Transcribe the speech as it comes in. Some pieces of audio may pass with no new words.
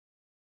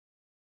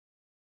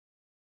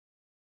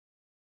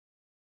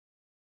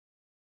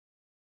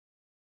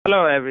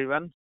Hello,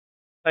 everyone.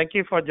 Thank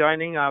you for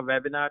joining our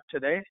webinar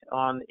today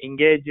on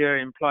Engage Your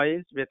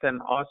Employees with an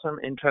Awesome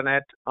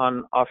Intranet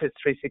on Office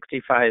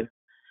 365.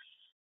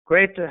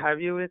 Great to have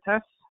you with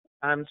us.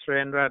 I'm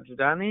Surendra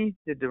Dudani,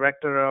 the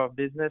Director of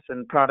Business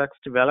and Products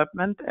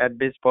Development at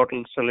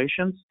BizPortals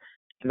Solutions,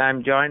 and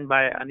I'm joined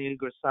by Anil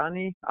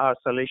Gursani, our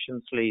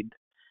Solutions Lead.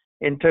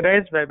 In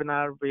today's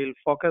webinar, we'll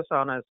focus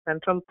on a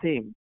central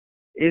theme: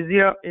 is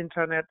your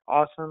Intranet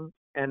awesome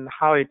and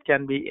how it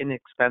can be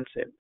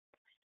inexpensive?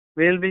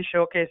 We'll be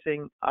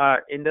showcasing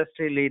our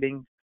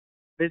industry-leading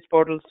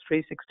BizPortals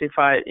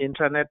 365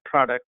 Intranet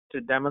product to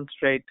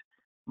demonstrate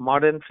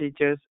modern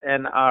features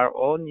and our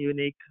own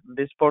unique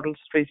BizPortals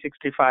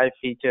 365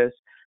 features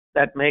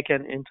that make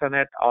an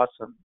Intranet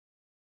awesome.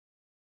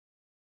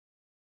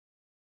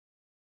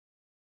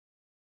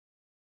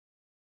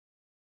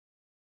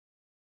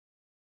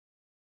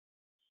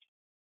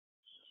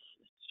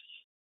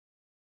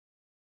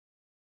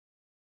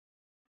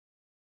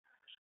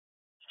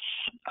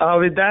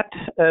 With that,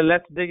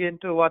 let's dig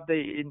into what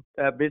the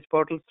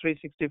BizPortals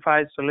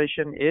 365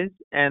 solution is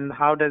and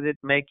how does it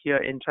make your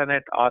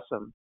Intranet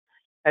awesome.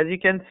 As you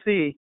can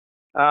see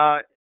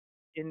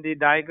in the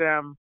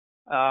diagram,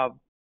 BizPortals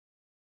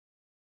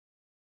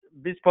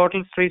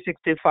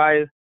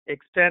 365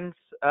 extends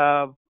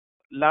a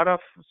lot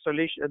of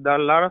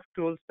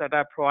tools that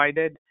are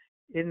provided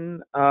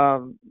in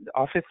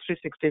Office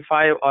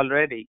 365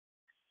 already.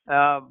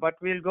 But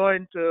we'll go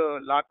into a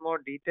lot more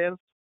details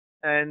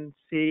and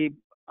see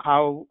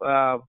how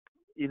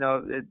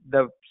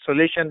the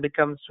solution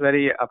becomes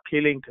very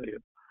appealing to you.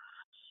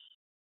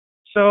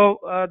 So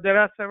there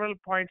are several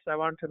points I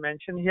want to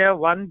mention here.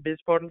 One,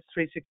 BizPortals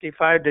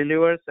 365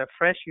 delivers a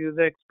fresh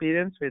user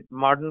experience with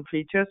modern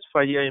features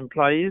for your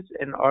employees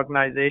and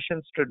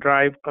organizations to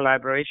drive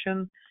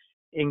collaboration,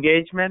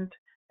 engagement,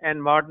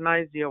 and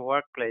modernize your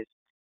workplace.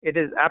 It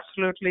is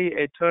absolutely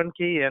a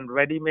turnkey and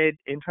ready-made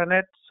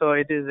intranet, so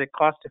it is a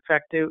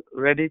cost-effective,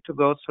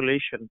 ready-to-go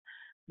solution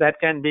that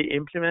can be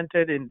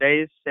implemented in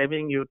days,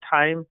 saving you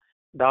time,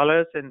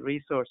 dollars, and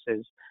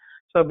resources.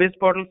 So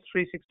BizPortals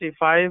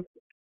 365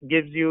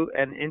 gives you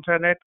an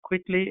intranet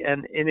quickly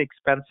and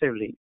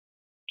inexpensively.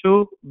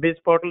 Two,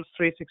 BizPortals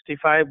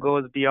 365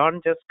 goes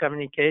beyond just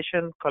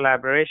communication,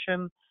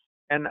 collaboration,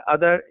 and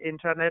other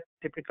intranet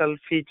typical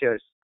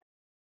features.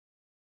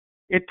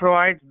 It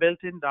provides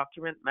built-in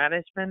document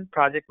management,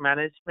 project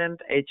management,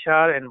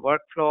 HR, and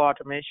workflow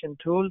automation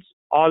tools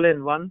all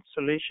in one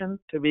solution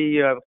to be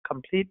your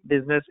complete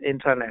business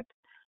intranet.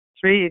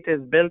 Three, it is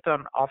built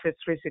on Office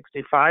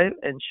 365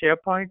 and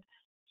SharePoint,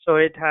 so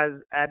it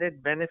has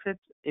added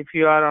benefits if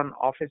you are on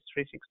Office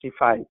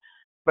 365.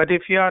 But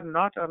if you are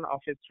not on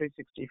Office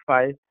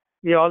 365,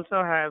 we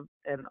also have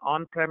an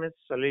on-premise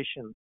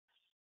solution.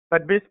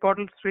 But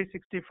BizPortals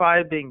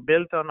 365 being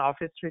built on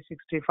Office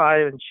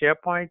 365 and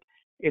SharePoint,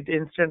 it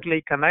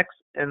instantly connects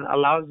and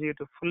allows you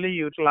to fully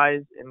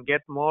utilize and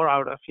get more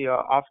out of your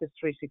Office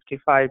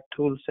 365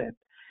 toolset.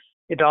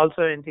 It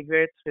also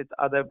integrates with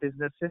other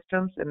business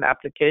systems and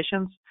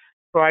applications,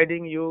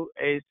 providing you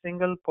a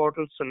single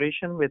portal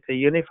solution with a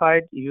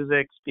unified user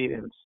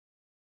experience.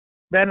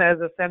 Then, as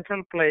a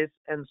central place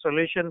and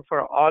solution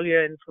for all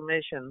your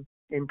information,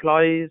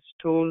 employees,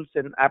 tools,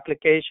 and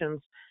applications,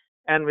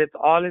 and with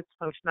all its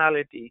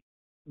functionality,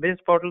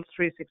 BizPortals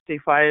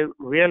 365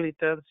 really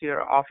turns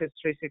your Office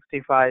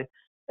 365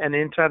 and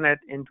intranet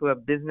into a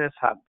business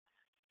hub.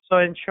 So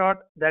in short,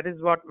 that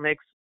is what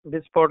makes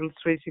BizPortals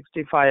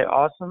 365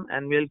 awesome,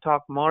 and we'll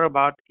talk more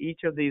about each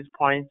of these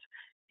points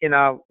in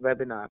our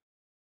webinar.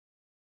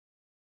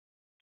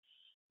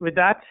 With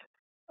that,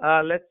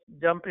 let's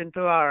jump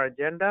into our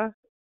agenda.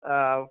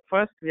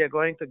 First, we are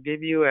going to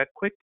give you a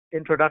quick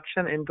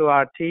introduction into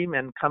our team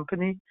and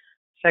company.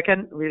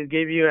 Second, we'll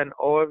give you an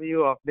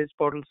overview of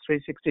BizPortals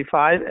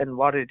 365 and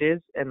what it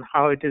is and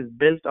how it is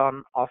built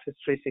on Office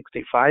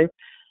 365.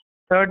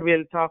 Third,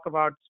 we'll talk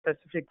about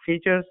specific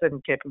features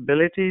and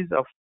capabilities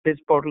of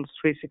BizPortals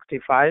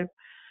 365.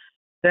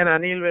 Then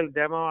Anil will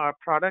demo our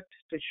product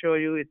to show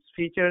you its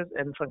features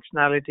and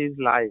functionalities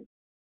live.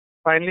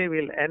 Finally,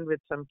 we'll end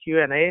with some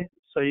Q&A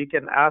so you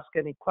can ask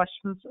any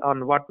questions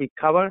on what we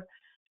cover.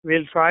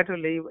 We'll try to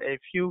leave a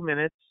few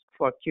minutes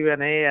for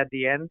Q&A at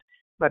the end,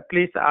 but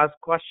please ask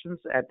questions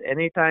at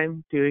any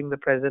time during the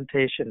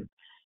presentation.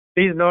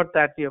 Please note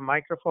that your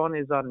microphone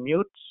is on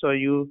mute, so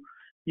you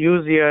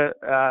use your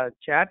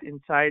chat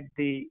inside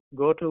the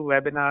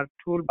GoToWebinar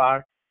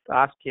toolbar to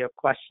ask your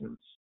questions.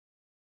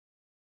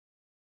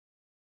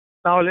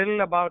 Now, a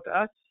little about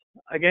us.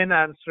 Again,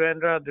 I'm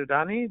Surendra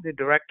Dudani, the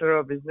Director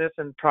of Business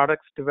and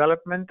Products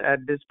Development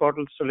at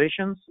BizPortals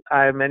Solutions.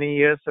 I have many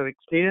years of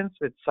experience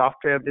with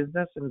software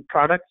business and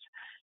products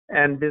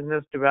and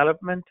business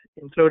development,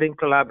 including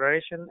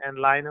collaboration and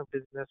line of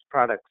business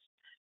products.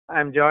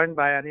 I'm joined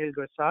by Anil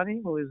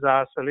Gursani, who is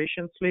our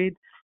Solutions Lead.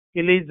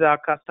 He leads our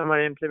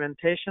customer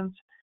implementations.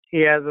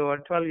 He has over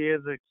 12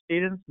 years of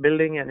experience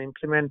building and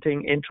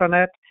implementing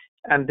intranet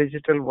and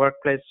digital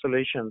workplace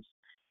solutions.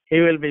 He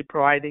will be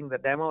providing the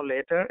demo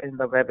later in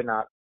the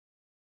webinar.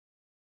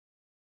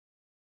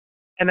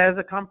 And as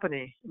a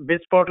company,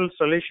 BizPortal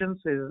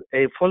Solutions is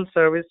a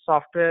full-service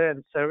software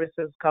and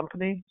services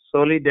company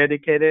solely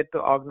dedicated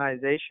to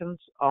organizations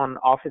on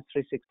Office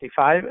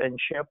 365 and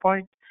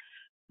SharePoint.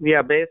 We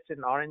are based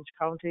in Orange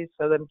County,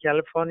 Southern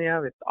California,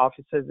 with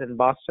offices in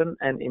Boston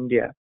and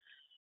India.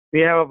 We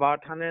have about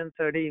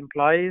 130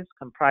 employees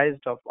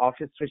comprised of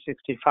Office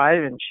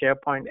 365 and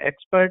SharePoint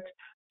experts,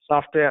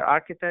 software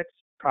architects,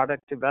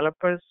 product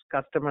developers,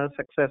 customer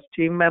success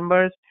team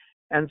members,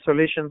 and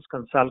solutions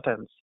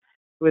consultants.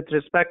 With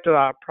respect to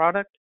our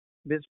product,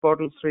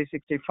 BizPortals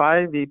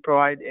 365, we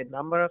provide a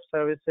number of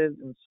services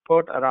and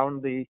support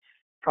around the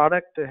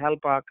product to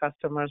help our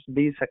customers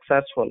be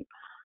successful.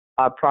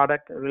 Our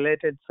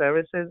product-related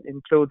services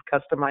include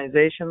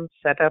customization,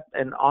 setup,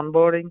 and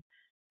onboarding,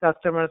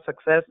 customer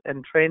success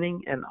and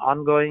training, and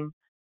ongoing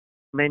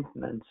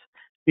maintenance.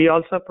 We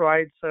also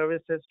provide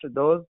services to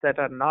those that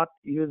are not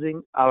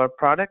using our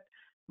product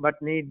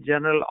but need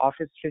general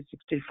Office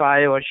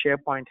 365 or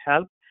SharePoint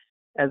help,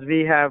 as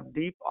we have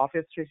deep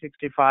Office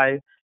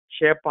 365,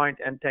 SharePoint,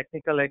 and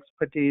technical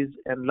expertise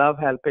and love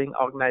helping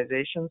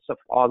organizations of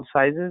all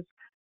sizes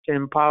to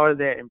empower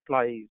their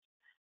employees.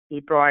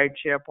 We provide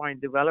SharePoint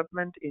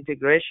development,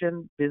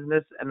 integration,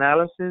 business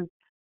analysis,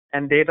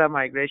 and data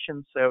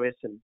migration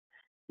services.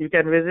 You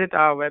can visit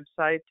our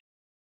website,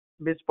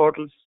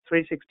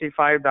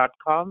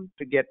 bizportals365.com,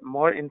 to get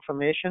more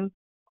information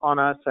on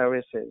our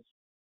services.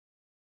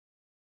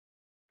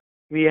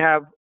 We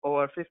have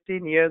over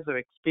 15 years of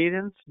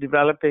experience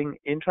developing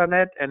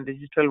intranet and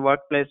digital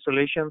workplace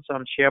solutions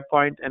on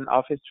SharePoint and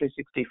Office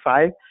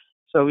 365,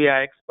 so we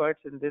are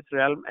experts in this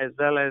realm as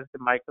well as the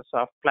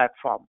Microsoft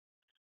platform.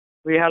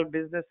 We help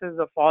businesses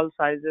of all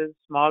sizes,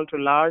 small to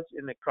large,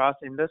 in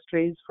across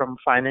industries, from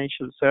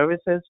financial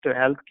services to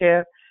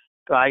healthcare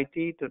to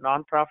IT to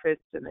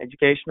nonprofits and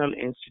educational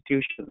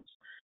institutions,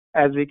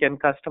 as we can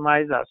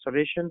customize our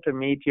solution to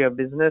meet your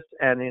business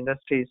and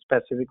industry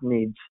specific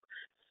needs.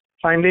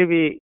 Finally,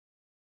 we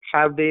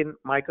have been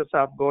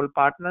Microsoft Gold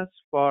partners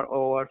for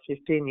over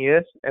 15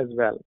 years as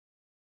well.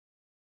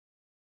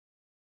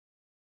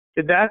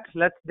 With that,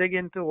 let's dig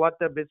into what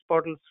the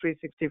BizPortals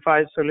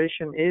 365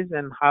 solution is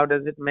and how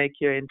does it make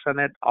your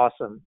intranet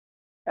awesome.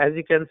 As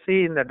you can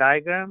see in the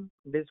diagram,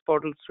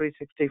 BizPortals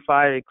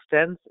 365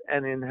 extends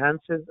and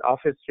enhances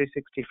Office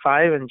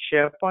 365 and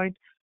SharePoint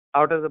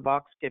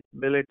out-of-the-box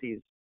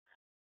capabilities.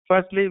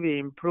 Firstly, we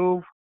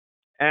improve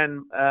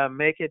and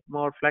make it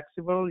more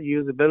flexible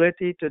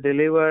usability to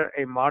deliver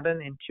a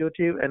modern,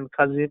 intuitive, and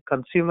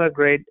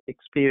consumer-grade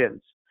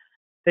experience.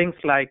 Things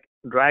like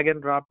drag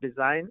and drop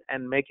design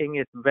and making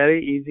it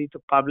very easy to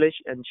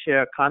publish and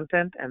share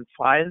content and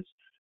files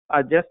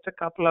are just a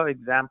couple of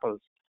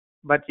examples,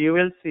 but you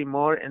will see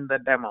more in the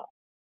demo.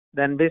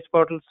 Then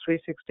BizPortals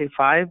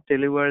 365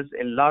 delivers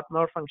a lot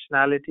more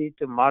functionality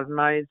to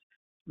modernize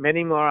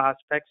many more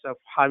aspects of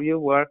how you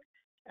work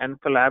and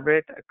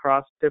collaborate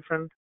across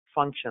different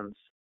functions.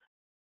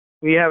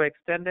 We have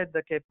extended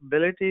the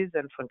capabilities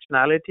and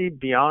functionality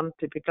beyond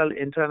typical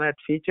intranet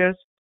features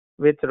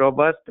with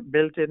robust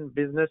built-in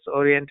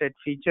business-oriented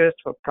features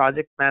for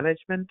project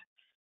management,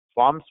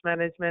 forms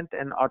management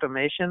and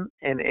automation,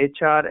 and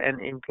HR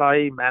and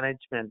employee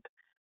management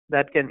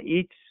that can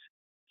each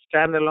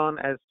stand alone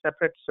as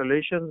separate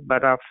solutions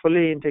but are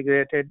fully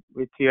integrated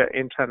with your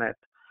intranet.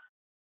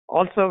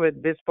 Also,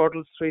 with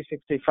BizPortals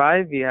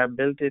 365, we have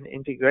built-in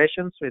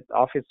integrations with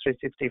Office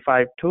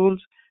 365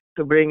 tools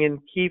to bring in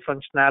key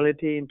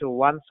functionality into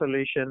one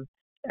solution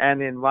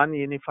and in one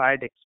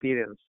unified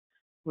experience.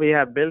 We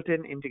have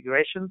built-in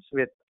integrations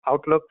with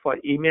Outlook for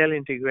email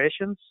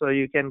integrations, so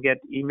you can get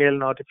email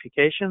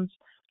notifications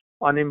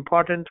on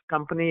important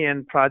company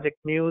and project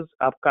news,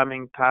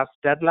 upcoming task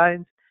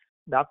deadlines,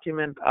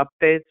 document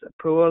updates,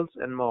 approvals,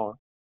 and more.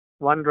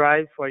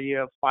 OneDrive for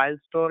your file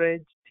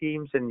storage,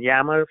 Teams and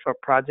Yammer for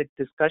project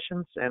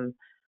discussions and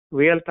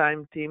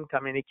real-time team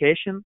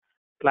communication,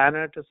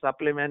 Planner to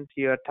supplement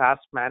your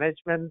task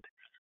management,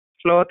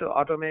 Flow to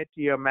automate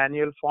your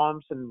manual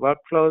forms and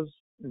workflows,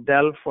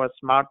 Delve for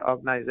smart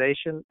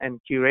organization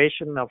and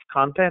curation of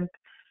content,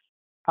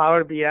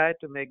 Power BI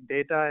to make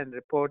data and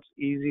reports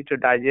easy to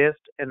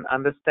digest and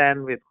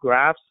understand with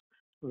graphs,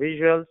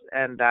 visuals,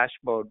 and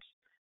dashboards.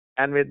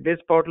 And with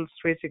BizPortals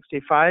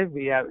 365,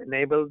 we have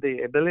enabled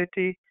the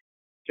ability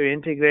to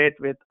integrate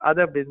with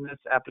other business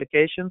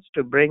applications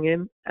to bring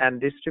in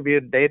and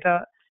distribute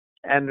data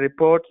and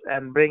reports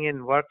and bring in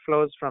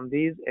workflows from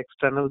these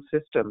external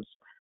systems.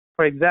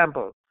 For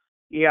example,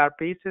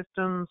 ERP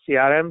systems,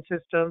 CRM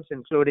systems,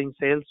 including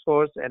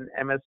Salesforce and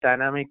MS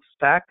Dynamics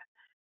Stack,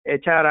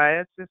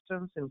 HRIS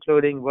systems,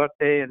 including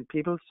Workday and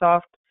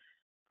PeopleSoft,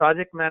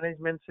 project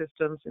management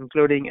systems,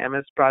 including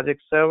MS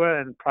Project Server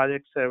and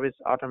Project Service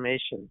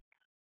Automation.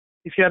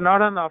 If you are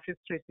not on Office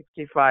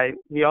 365,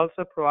 we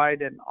also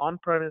provide an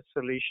on-premise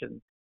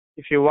solution.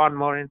 If you want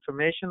more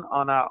information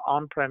on our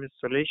on-premise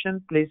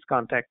solution, please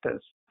contact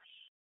us.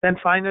 Then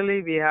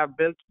finally, we have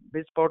built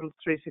BizPortals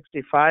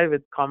 365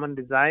 with common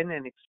design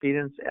and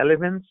experience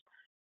elements,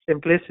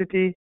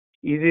 simplicity,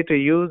 easy to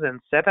use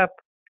and set up,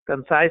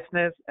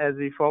 Conciseness, as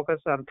we focus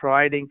on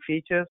providing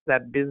features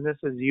that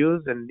businesses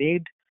use and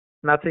need,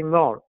 nothing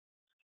more.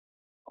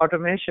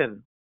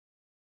 Automation,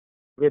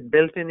 with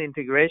built-in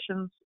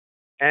integrations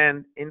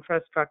and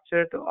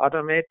infrastructure to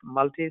automate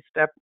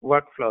multi-step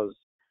workflows.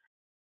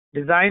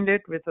 Designed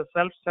it with a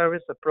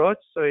self-service approach,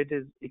 so it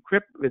is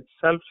equipped with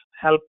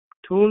self-help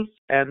tools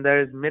and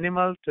there is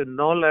minimal to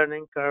no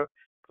learning curve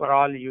for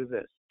all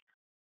users.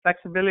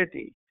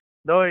 Flexibility.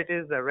 Though it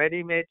is a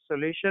ready-made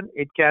solution,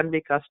 it can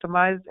be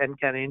customized and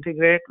can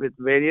integrate with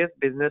various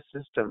business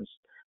systems.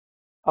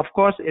 Of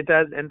course, it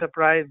has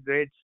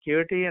enterprise-grade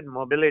security and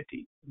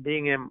mobility,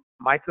 being a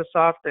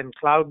Microsoft and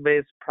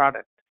cloud-based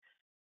product.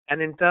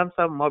 And in terms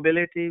of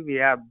mobility, we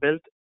have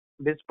built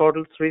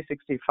BizPortals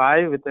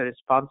 365 with a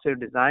responsive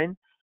design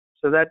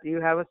so that you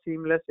have a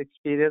seamless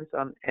experience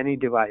on any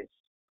device.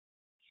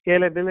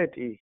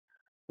 Scalability.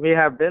 We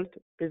have built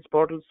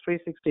BizPortals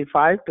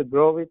 365 to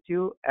grow with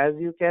you as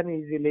you can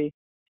easily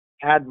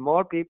add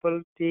more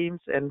people,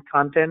 teams, and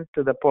content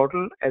to the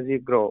portal as you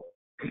grow.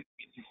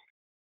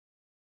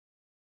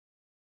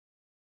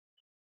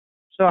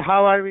 So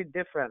how are we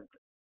different?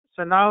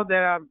 So now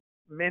there are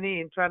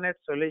many intranet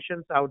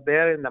solutions out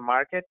there in the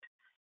market.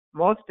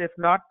 Most, if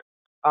not,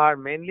 are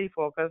mainly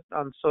focused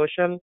on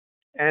social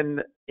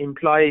and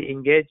employee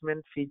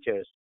engagement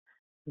features.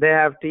 They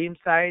have team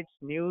sites,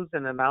 news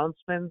and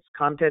announcements,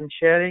 content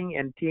sharing,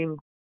 and team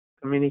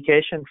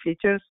communication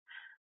features.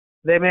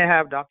 They may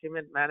have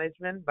document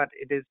management, but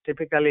it is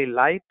typically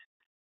light,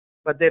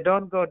 but they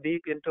don't go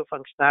deep into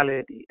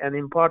functionality, and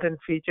important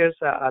features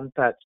are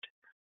untouched.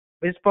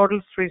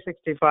 BizPortals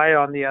 365,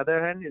 on the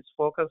other hand, is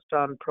focused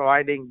on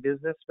providing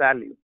business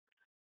value.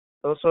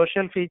 So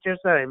social features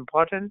are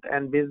important,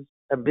 and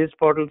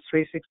BizPortals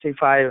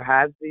 365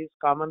 has these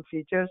common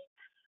features.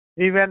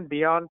 We went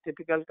beyond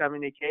typical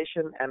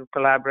communication and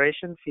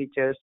collaboration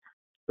features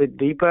with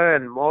deeper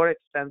and more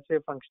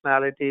extensive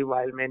functionality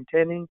while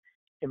maintaining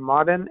a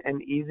modern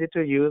and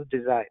easy-to-use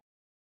design.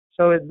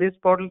 So with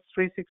BizPortals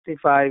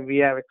 365, we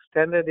have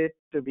extended it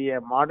to be a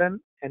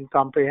modern and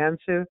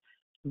comprehensive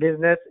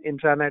business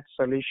intranet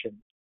solution.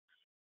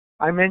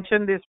 I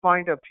mentioned this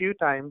point a few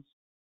times,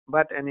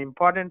 but an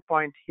important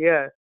point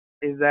here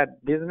is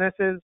that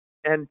businesses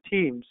and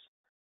teams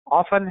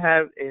often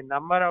have a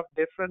number of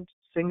different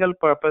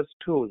single-purpose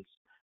tools.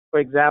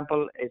 For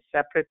example, a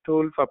separate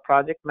tool for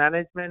project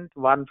management,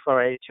 one for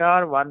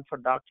HR, one for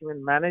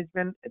document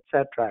management,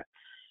 etc.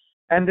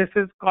 And this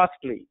is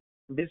costly.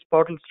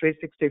 BizPortals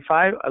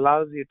 365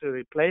 allows you to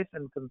replace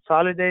and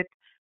consolidate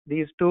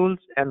these tools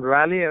and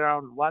rally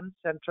around one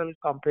central,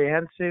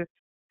 comprehensive,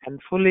 and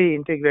fully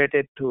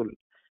integrated tool,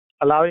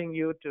 allowing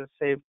you to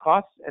save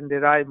costs and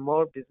derive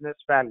more business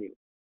value.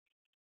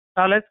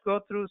 Now let's go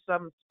through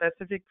some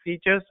specific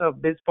features of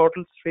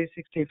BizPortals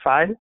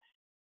 365.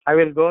 I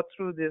will go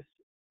through this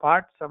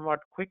part somewhat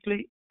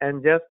quickly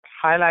and just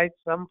highlight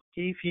some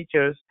key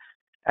features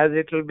as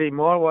it will be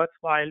more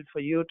worthwhile for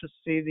you to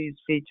see these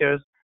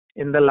features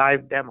in the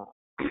live demo.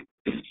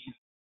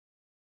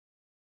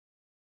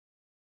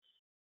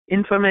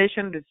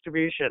 Information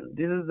distribution.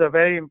 This is a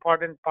very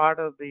important part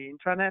of the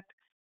intranet.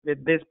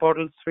 With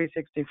BizPortals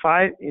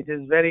 365, it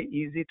is very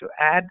easy to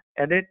add,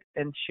 edit,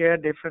 and share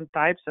different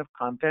types of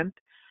content,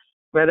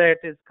 whether it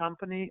is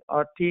company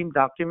or team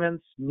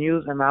documents,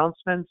 news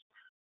announcements,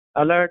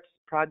 alerts,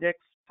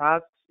 projects,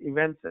 tasks,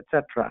 events,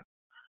 etc.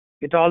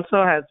 It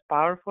also has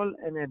powerful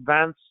and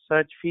advanced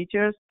search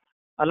features,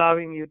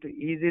 allowing you to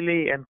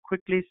easily and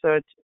quickly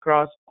search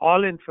across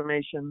all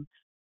information,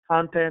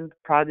 content,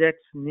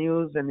 projects,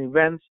 news, and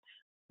events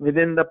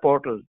within the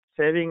portal,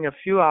 saving a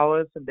few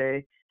hours a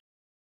day.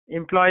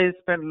 Employees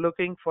spend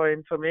looking for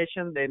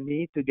information they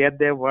need to get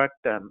their work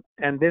done,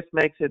 and this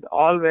makes it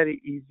all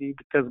very easy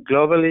because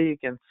globally you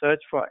can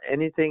search for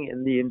anything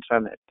in the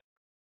intranet.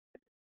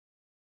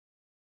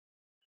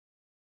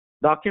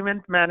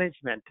 Document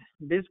management.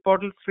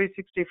 BizPortals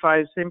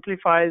 365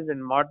 simplifies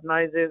and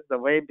modernizes the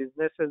way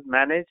businesses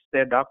manage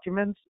their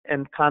documents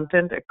and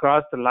content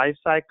across the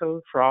lifecycle,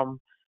 from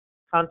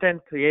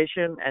content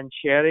creation and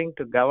sharing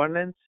to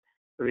governance,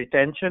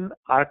 retention,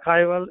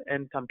 archival,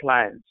 and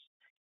compliance.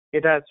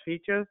 It has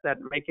features that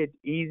make it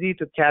easy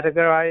to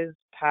categorize,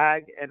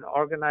 tag, and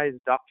organize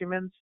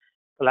documents,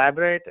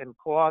 collaborate and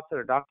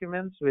co-author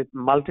documents with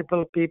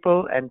multiple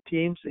people and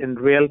teams in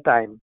real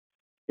time.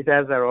 It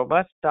has a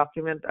robust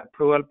document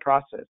approval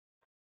process.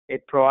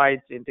 It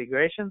provides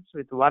integrations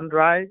with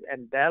OneDrive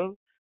and Dell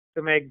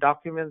to make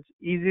documents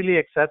easily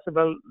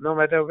accessible no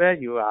matter where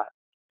you are.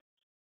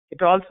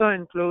 It also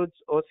includes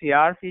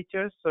OCR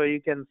features so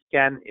you can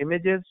scan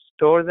images,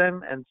 store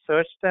them, and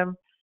search them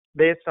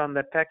based on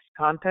the text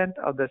content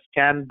of the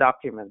scanned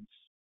documents.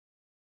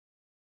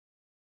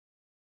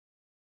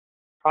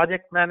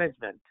 Project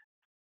management.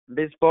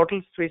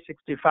 BizPortals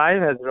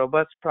 365 has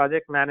robust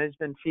project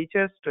management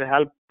features to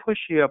help push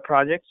your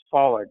projects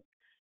forward.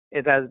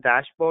 It has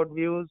dashboard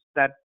views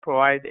that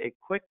provide a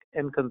quick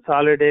and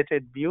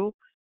consolidated view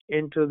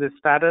into the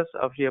status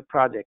of your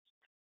project.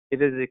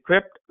 It is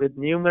equipped with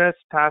numerous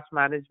task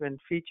management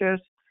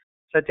features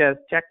such as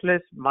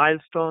checklists,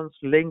 milestones,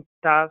 linked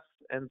tasks,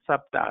 and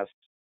subtasks.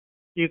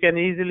 You can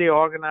easily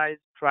organize,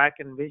 track,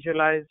 and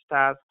visualize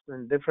tasks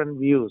in different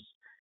views.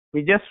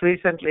 We just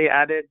recently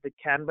added the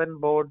Kanban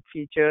board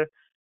feature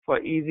for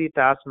easy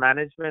task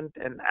management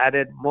and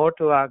added more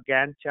to our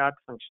Gantt chart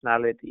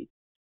functionality.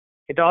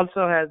 It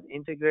also has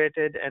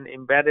integrated and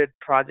embedded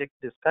project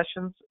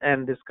discussions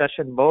and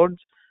discussion boards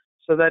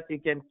so that you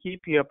can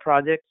keep your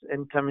projects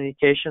and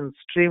communications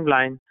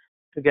streamlined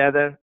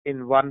together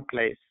in one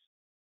place.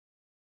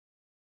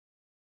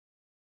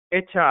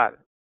 HR.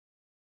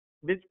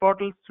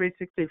 BizPortals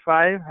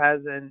 365 has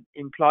an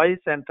employee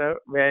center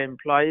where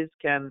employees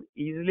can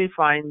easily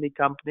find the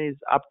company's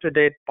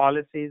up-to-date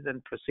policies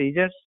and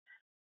procedures.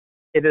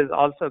 It is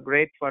also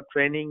great for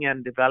training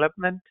and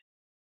development.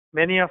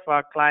 Many of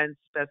our clients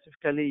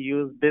specifically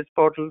use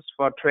BizPortals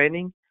for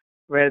training,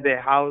 where they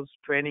house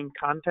training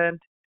content,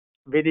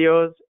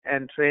 videos,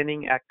 and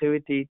training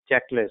activity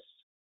checklists.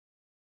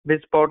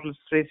 BizPortals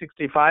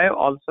 365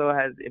 also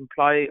has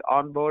employee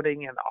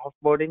onboarding and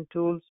offboarding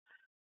tools,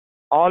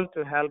 all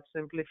to help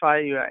simplify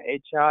your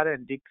HR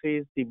and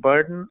decrease the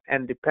burden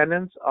and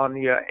dependence on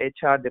your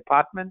HR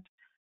department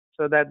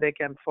so that they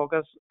can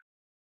focus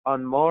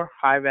on more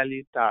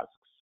high-value tasks.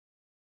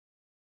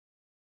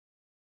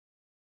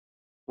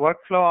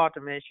 Workflow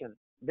automation.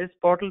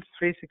 BizPortals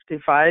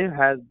 365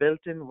 has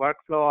built-in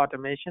workflow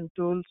automation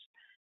tools,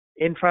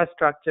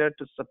 infrastructure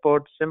to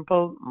support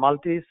simple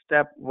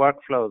multi-step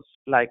workflows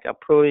like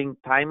approving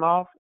time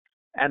off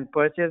and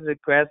purchase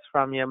requests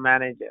from your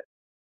manager,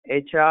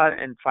 HR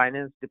and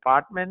finance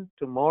department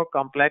to more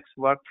complex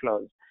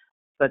workflows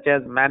such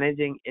as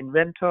managing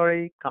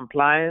inventory,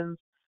 compliance,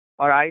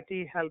 or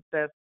IT help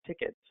desk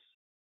tickets.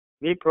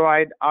 We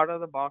provide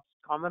out-of-the-box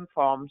common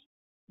forms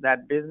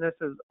that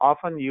businesses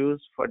often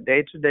use for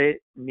day-to-day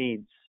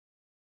needs.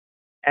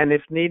 And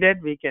if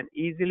needed, we can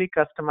easily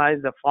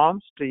customize the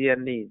forms to your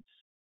needs.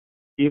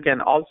 You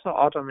can also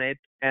automate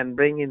and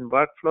bring in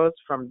workflows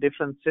from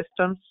different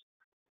systems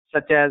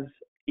such as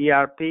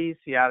ERP,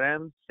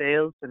 CRM,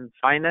 sales, and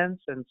finance,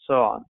 and so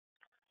on.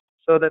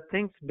 So the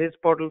things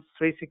BizPortals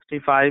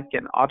 365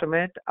 can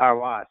automate are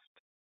vast.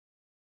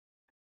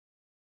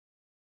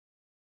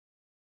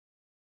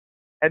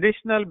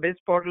 Additional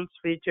BizPortals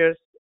features,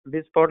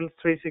 BizPortals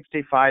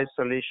 365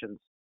 solutions.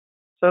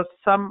 So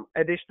some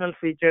additional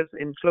features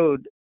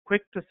include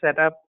quick to set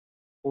up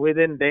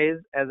within days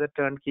as a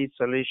turnkey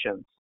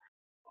solution.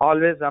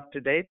 Always up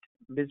to date,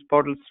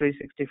 BizPortals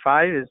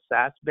 365 is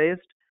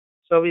SaaS-based,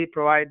 so we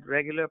provide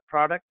regular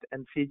product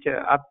and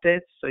feature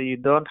updates so you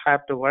don't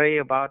have to worry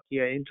about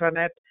your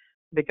intranet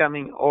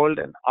becoming old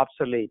and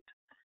obsolete.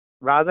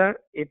 Rather,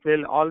 it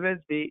will always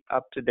be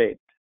up to date.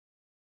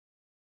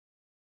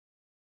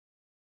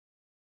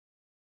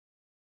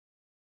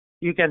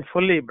 You can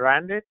fully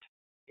brand it.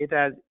 It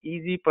has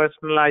easy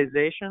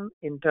personalization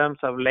in terms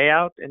of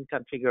layout and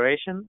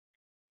configuration.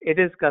 It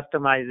is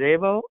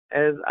customizable,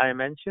 as I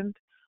mentioned.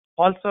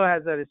 Also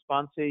has a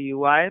responsive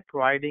UI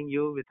providing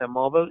you with a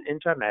mobile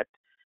intranet.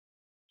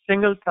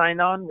 Single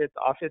sign-on with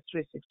Office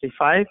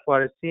 365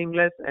 for a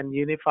seamless and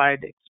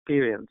unified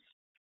experience.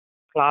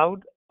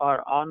 Cloud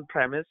or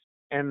on-premise,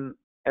 and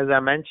as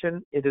I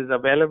mentioned, it is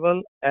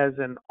available as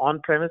an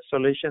on-premise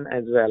solution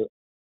as well.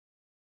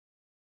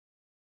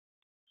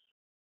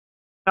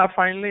 Now,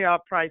 finally, our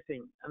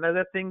pricing.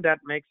 Another thing that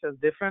makes us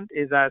different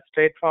is our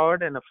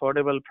straightforward and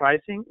affordable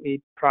pricing. We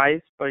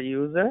price per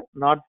user,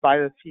 not by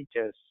the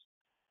features.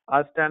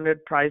 Our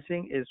standard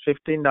pricing is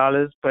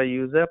 $15 per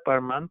user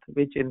per month,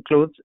 which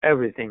includes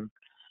everything.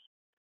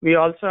 We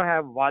also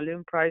have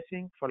volume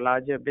pricing for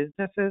larger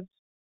businesses,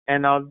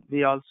 and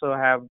we also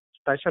have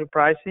special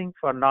pricing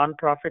for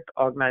nonprofit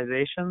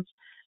organizations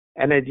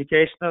and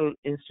educational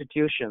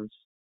institutions.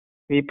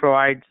 We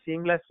provide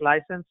seamless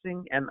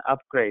licensing and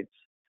upgrades.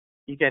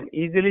 You can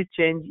easily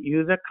change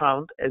user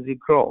count as you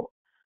grow,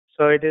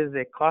 so it is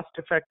a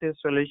cost-effective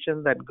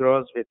solution that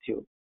grows with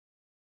you.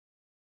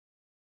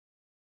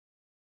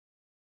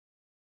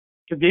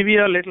 To give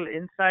you a little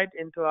insight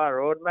into our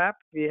roadmap,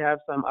 we have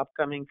some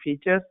upcoming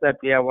features that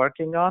we are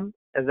working on.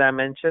 As I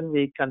mentioned,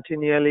 we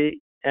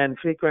continually and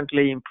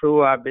frequently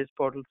improve our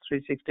BizPortals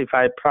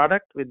 365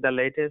 product with the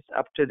latest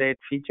up-to-date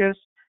features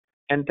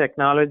and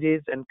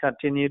technologies and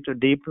continue to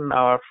deepen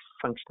our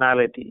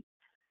functionality.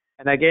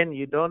 And again,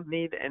 you don't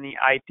need any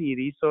IT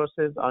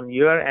resources on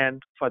your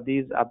end for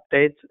these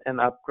updates and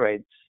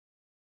upgrades.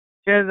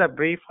 Here's a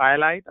brief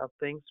highlight of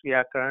things we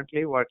are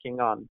currently working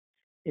on.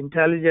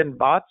 Intelligent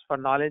bots for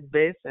knowledge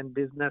base and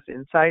business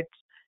insights,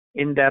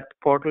 in-depth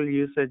portal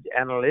usage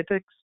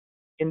analytics,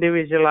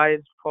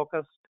 individualized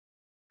focused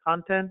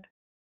content,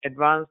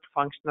 advanced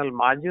functional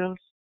modules,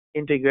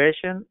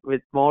 integration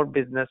with more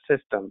business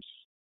systems.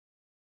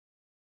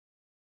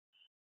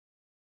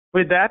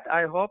 With that,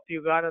 I hope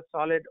you got a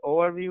solid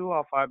overview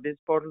of our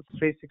BizPortals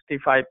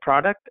 365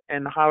 product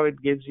and how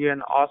it gives you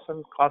an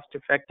awesome,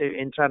 cost-effective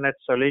intranet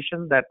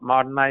solution that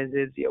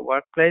modernizes your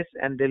workplace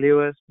and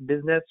delivers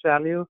business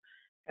value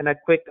and a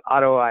quick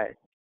ROI.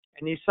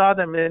 And you saw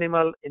the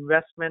minimal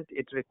investment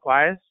it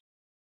requires,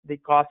 the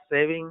cost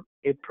saving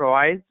it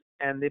provides,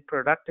 and the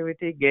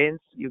productivity gains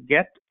you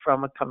get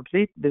from a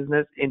complete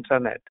business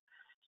intranet.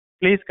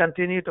 Please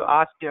continue to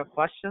ask your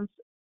questions.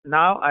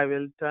 Now I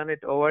will turn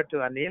it over to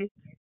Anil,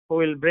 who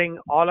will bring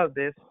all of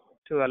this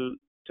to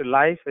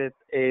life with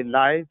a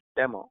live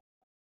demo.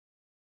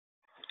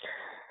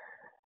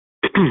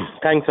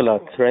 Thanks a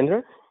lot,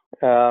 Surendra.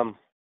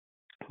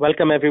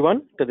 Welcome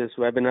everyone to this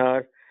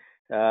webinar.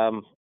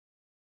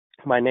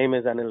 My name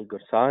is Anil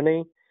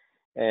Gursani,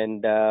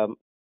 and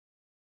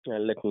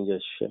let me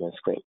just share my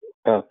screen.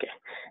 Okay,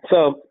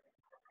 so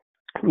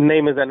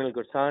name is Anil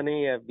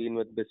Gursani. I've been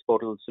with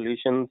BizPortals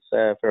Solutions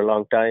for a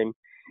long time.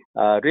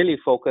 Really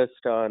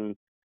focused on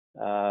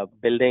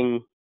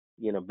building,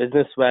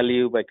 business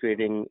value by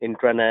creating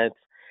intranets.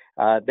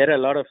 There are a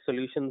lot of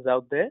solutions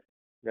out there,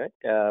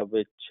 right,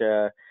 which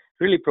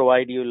really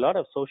provide you a lot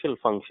of social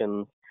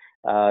functions.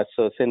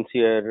 So since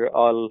you're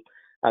all,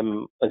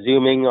 I'm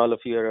assuming all of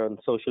you are on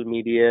social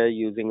media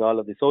using all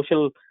of the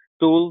social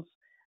tools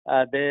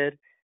there.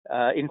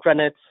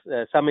 Intranets,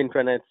 some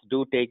intranets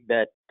do take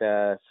that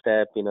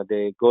step,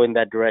 they go in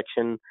that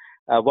direction.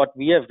 What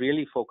we have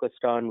really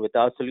focused on with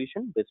our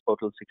solution,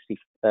 BizPortals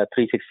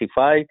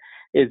 365,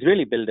 is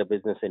really build a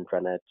business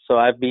intranet. So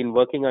I've been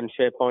working on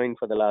SharePoint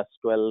for the last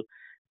 12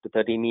 to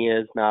 13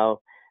 years now.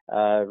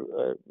 A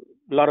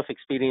lot of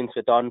experience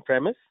with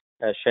on-premise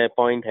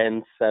SharePoint,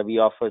 hence we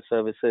offer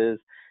services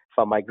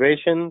for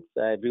migrations.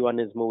 Everyone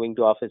is moving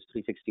to Office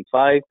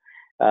 365.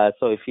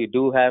 So if you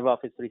do have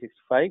Office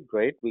 365,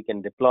 great, we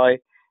can deploy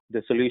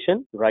the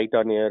solution right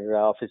on your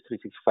Office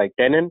 365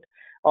 tenant.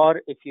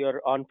 Or if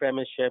you're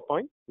on-premise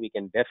SharePoint, we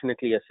can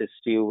definitely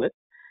assist you with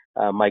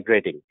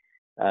migrating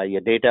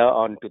your data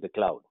onto the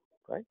cloud,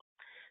 right?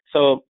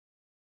 So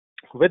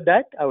with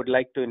that, I would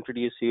like to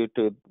introduce you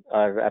to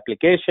our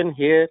application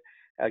here.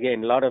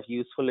 Again, a lot of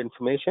useful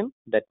information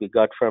that we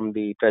got from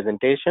the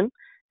presentation,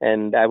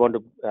 and I want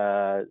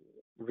to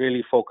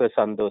really focus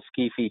on those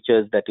key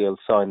features that you all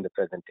saw in the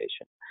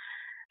presentation.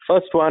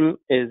 First one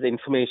is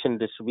information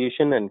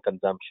distribution and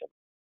consumption.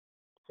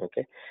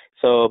 Okay,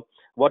 so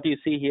what you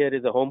see here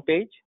is a home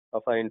page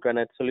of our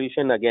intranet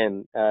solution.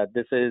 Again,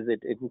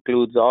 it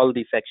includes all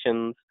the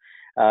sections,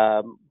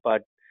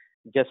 but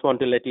just want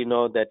to let you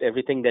know that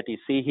everything that you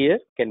see here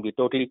can be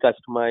totally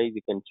customized.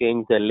 You can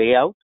change the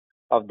layout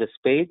of this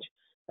page.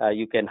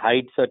 You can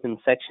hide certain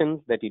sections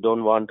that you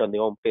don't want on the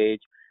home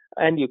page,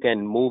 and you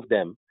can move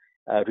them,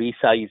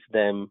 resize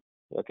them.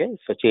 Okay,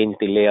 so change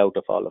the layout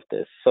of all of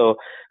this. So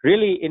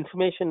really,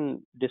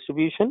 information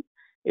distribution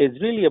is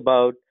really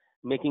about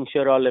making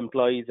sure all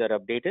employees are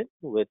updated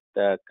with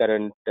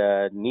current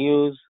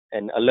news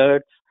and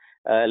alerts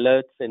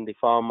in the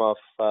form of,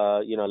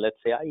 let's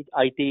say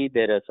IT,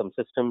 there are some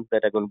systems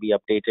that are going to be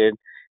updated.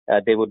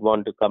 They would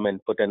want to come and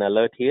put an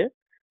alert here.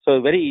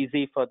 So very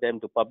easy for them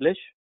to publish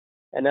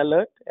an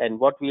alert. And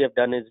what we have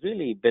done is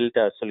really built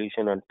a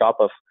solution on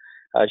top of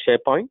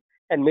SharePoint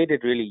and made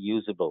it really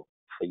usable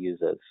for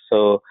users.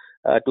 So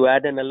to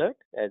add an alert,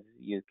 as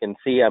you can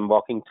see, I'm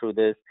walking through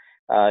this.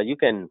 You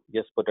can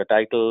just put a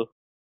title,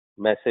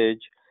 message,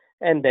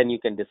 and then you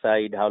can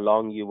decide how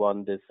long you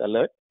want this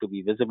alert to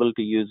be visible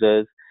to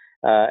users.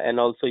 And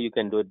also you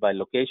can do it by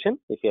location.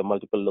 If you have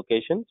multiple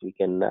locations, we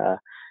can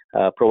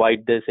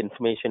provide this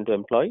information to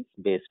employees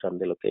based on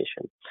the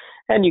location.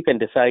 And you can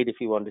decide if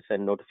you want to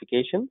send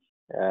notifications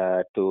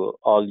to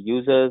all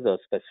users or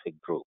specific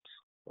groups.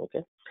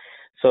 Okay,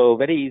 so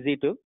very easy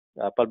to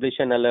publish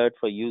an alert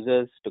for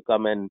users to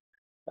come and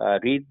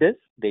read this.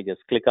 They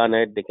just click on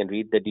it, they can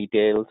read the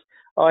details.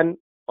 And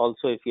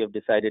also, if you have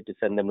decided to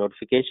send them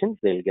notifications,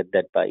 they'll get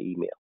that by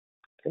email.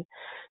 Okay.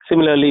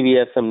 Similarly, we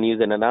have some news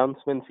and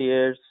announcements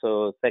here.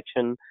 So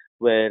section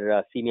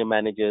where senior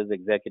managers,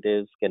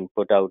 executives can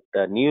put out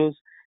news.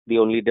 The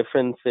only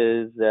difference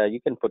is you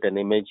can put an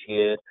image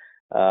here,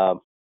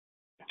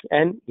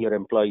 and your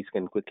employees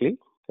can quickly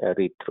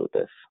read through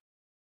this.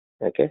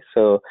 Okay,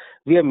 so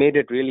we have made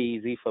it really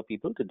easy for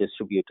people to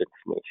distribute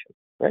information,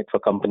 right? For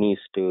companies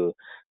to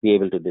be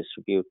able to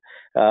distribute.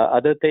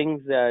 Other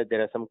things,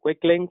 there are some quick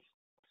links.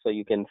 So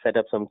you can set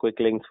up some quick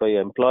links for your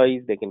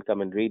employees. They can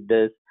come and read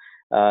this.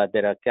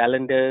 There are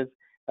calendars.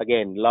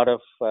 Again, a lot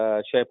of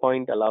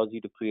SharePoint allows you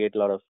to create a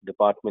lot of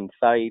department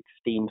sites,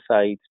 team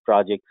sites,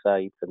 project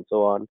sites, and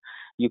so on.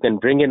 You can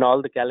bring in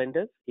all the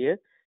calendars here.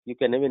 You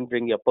can even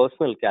bring your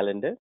personal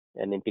calendar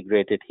and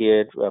integrate it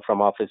here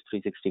from Office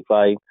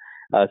 365.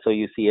 So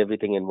you see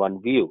everything in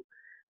one view.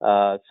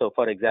 So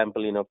for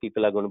example,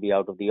 people are going to be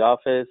out of the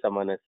office,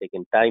 someone has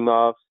taken time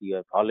off, you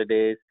have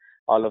holidays,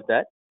 all of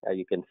that,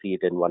 you can see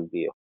it in one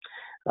view.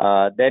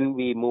 Then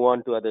we move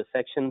on to other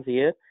sections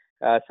here,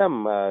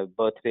 some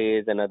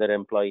birthdays and other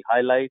employee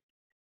highlight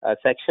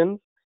sections.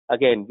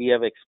 Again, we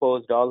have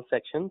exposed all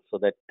sections so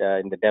that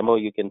in the demo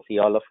you can see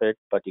all of it,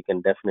 but you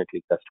can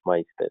definitely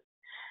customize this.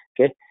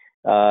 Okay.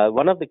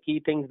 One of the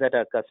key things that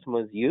our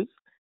customers use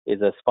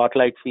is a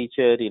spotlight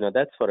feature.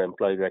 That's for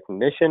employee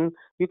recognition.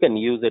 You can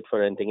use it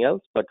for anything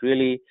else, but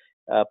really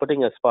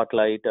putting a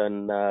spotlight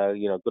on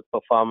good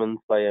performance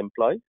by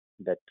employees,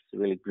 that's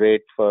really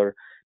great for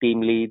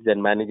team leads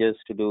and managers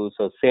to do.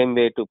 So same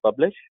way to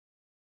publish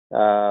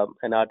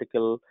an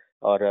article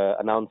or an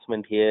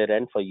announcement here,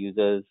 and for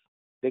users,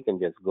 they can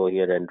just go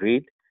here and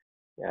read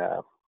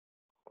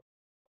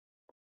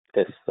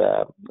this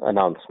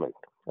announcement.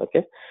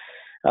 Okay.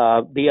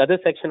 The other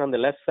section on the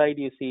left side,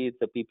 you see is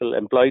the people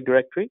employee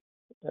directory.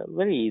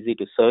 Very easy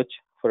to search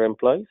for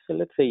employees. So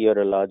let's say you're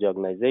a large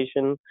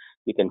organization,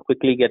 you can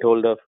quickly get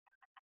hold of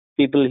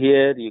people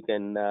here. You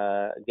can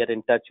get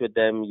in touch with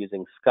them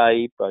using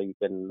Skype, or you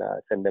can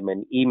send them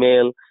an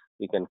email.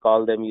 You can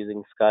call them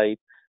using Skype.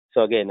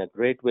 So again, a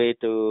great way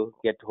to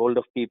get hold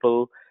of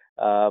people.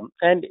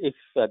 And if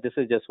this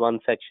is just one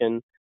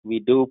section, we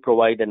do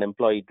provide an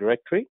employee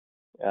directory.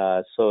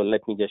 So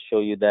let me just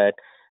show you that.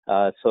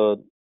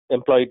 So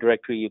employee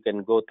directory, you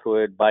can go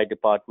through it by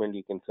department.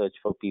 You can search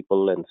for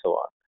people and so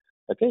on.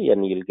 Okay,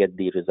 and you'll get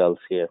the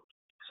results here.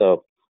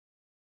 So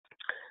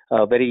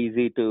very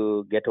easy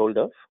to get hold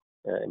of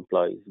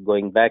employees.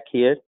 Going back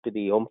here to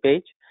the home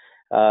page,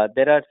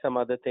 there are some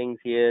other things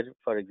here.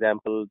 For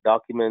example,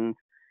 documents.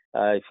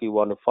 If you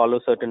want to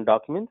follow certain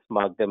documents,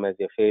 mark them as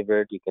your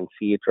favorite. You can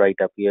see it right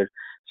up here.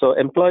 So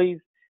employees,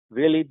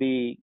 really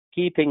the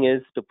key thing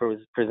is to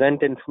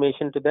present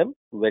information to them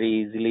very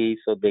easily,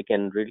 so they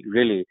can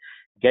really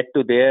get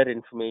to their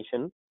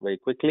information very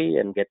quickly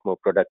and get more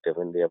productive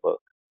in their work,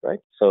 right?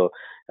 So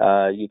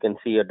you can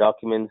see your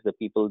documents, the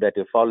people that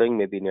you're following,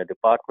 maybe in your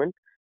department.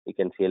 You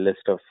can see a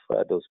list of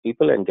those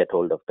people and get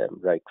hold of them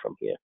right from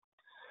here.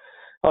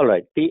 All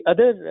right. The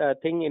other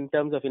thing in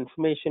terms of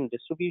information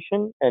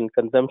distribution and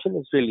consumption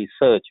is really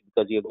search,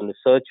 because you're going to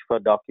search for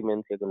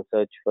documents, you're going to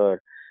search for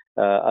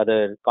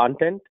other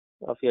content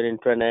of your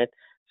intranet.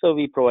 So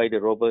we provide a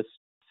robust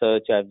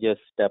search. I've just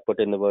put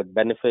in the word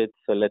benefits.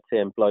 So let's say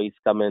employees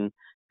come in,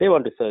 they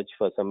want to search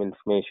for some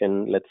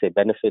information, let's say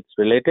benefits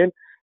related.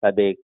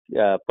 They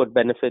put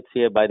benefits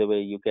here. By the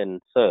way, you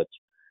can search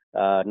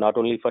not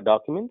only for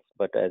documents,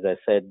 but as I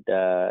said,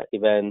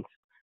 events,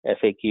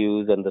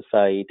 FAQs on the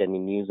site, any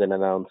news and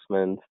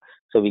announcements.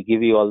 So we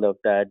give you all of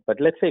that.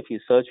 But let's say if you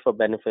search for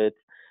benefits,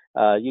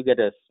 you get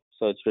a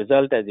search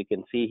result, as you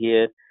can see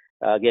here.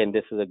 Again,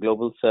 this is a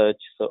global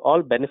search. So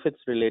all benefits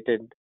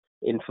related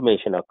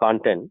information or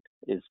content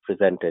is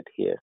presented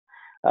here.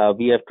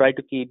 We have tried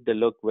to keep the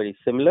look very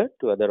similar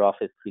to other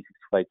Office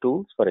 365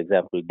 tools, for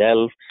example,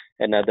 Delve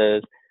and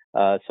others.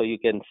 So you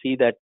can see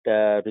that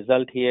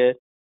result here.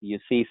 You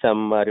see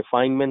some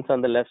refinements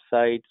on the left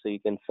side, so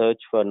you can search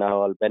for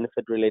now all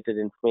benefit-related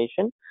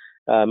information,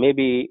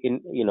 maybe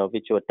in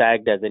which were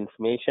tagged as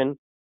information.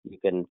 You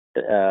can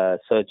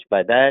search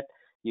by that.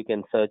 You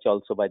can search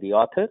also by the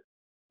author,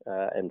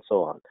 and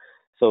so on.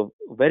 So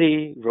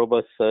very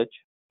robust search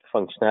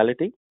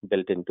functionality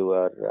built into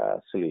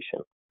our solution.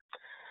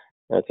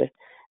 Okay.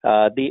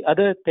 The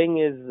other thing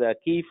is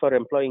key for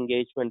employee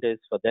engagement is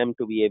for them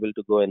to be able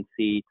to go and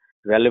see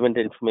relevant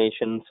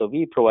information. So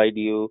we provide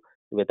you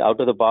with out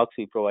of the box,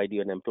 we provide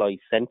you an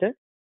employee center.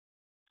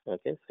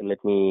 Okay, so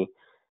let me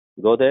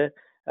go there.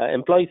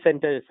 Employee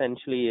center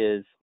essentially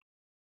is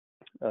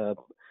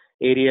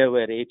area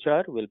where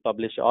HR will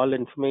publish all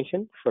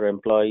information for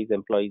employees.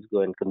 Employees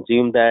go and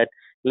consume that.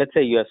 Let's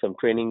say you have some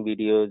training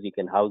videos, you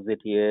can house it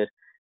here.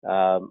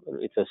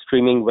 It's a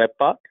streaming web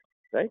part,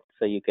 right?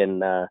 So you can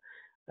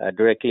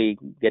directly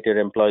get your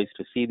employees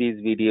to see these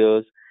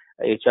videos.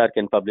 HR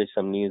can publish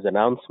some news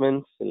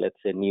announcements, let's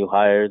say new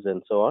hires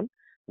and so on.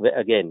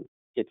 Again,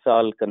 it's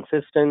all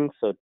consistent.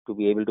 So to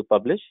be able to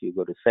publish, you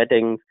go to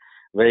settings,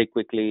 very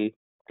quickly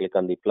click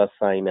on the plus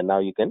sign, and now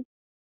you can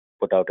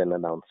put out an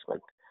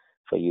announcement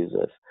for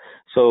users.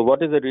 So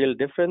what is the real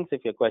difference?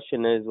 If your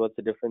question is what's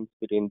the difference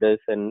between this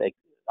and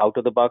out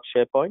of the box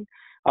SharePoint?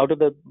 Out of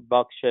the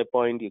box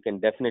SharePoint, you can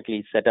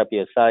definitely set up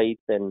your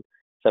sites and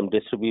some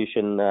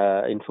distribution,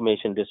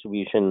 information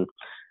distribution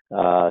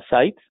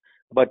sites.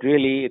 But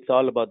really, it's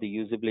all about the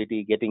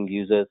usability, getting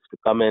users to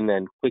come in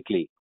and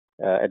quickly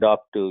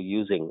adopt to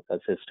using a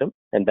system.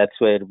 And that's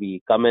where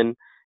we come in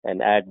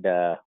and add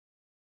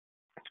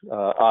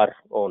our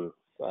own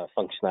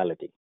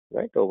functionality,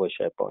 right, over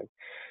SharePoint.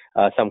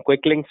 Some quick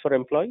links for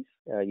employees.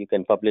 You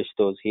can publish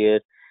those here.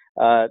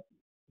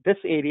 This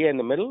area in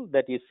the middle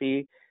that you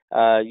see,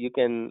 you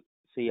can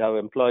see how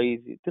employees,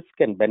 this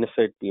can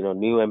benefit,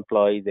 new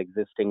employees,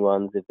 existing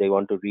ones, if they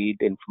want to read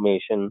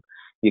information.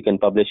 You can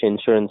publish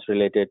insurance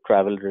related,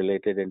 travel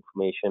related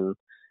information.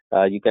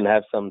 You can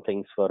have some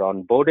things for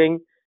onboarding.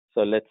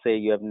 So let's say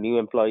you have new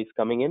employees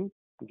coming in,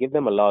 give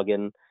them a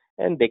login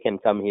and they can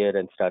come here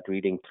and start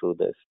reading through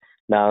this.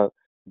 Now,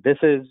 this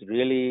is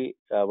really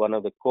one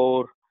of the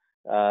core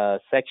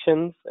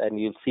sections, and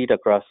you'll see it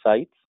across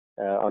sites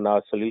on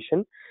our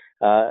solution.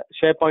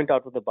 SharePoint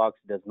out of the box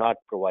does not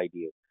provide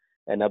you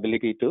an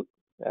ability to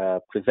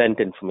present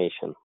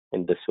information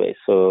in this way.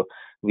 So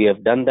we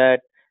have done that.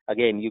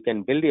 Again, you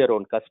can build your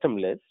own custom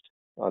list.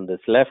 On this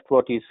left,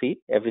 what you see,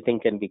 everything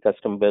can be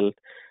custom built.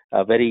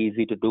 Very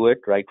easy to do it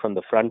right from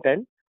the front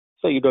end.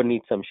 So you don't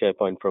need some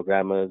SharePoint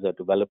programmers or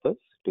developers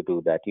to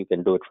do that. You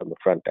can do it from the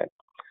front end.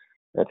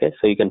 Okay,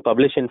 so you can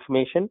publish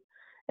information.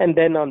 And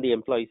then on the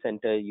Employee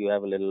Center, you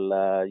have a little,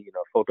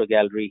 photo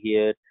gallery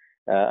here,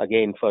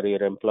 again, for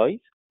your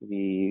employees.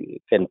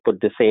 We can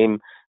put the same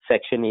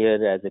section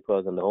here as it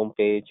was on the home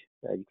page.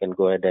 You can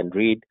go ahead and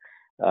read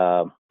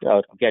or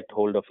get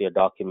hold of your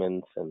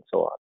documents and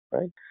so on,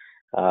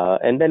 right?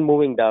 And then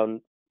moving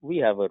down, we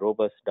have a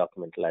robust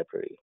document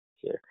library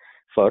here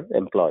for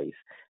employees.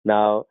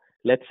 Now,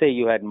 let's say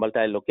you had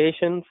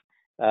multi-locations.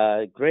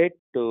 Great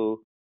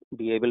to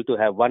be able to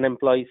have one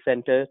employee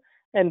center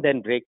and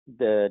then break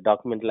the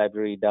document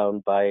library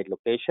down by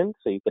location.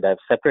 So you could have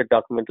separate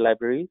document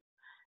libraries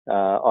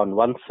on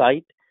one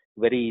site.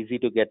 Very easy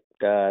to get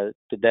to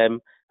them.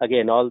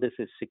 Again, all this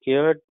is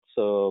secured,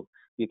 so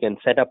you can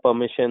set up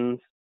permissions.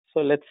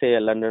 So let's say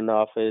a London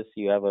office,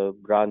 you have a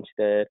branch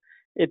there.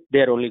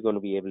 They're only going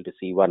to be able to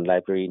see one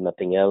library,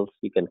 nothing else.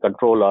 You can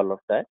control all of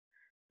that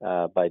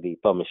by the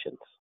permissions.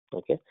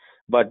 Okay,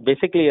 but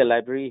basically a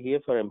library here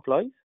for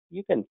employees,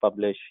 you can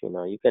publish.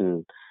 You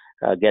can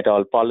get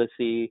all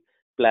policy,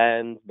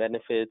 plans,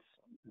 benefits,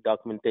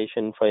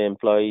 documentation for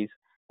employees,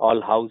 all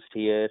housed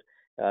here.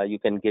 You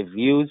can give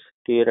views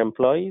to your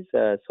employees.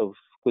 So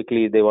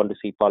quickly they want to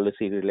see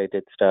policy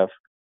related stuff,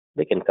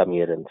 they can come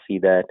here and see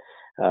that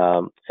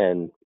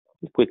and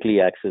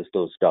quickly access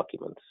those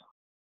documents.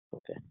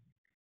 Okay.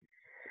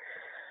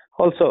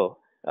 Also,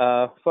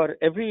 for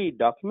every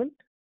document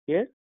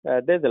here,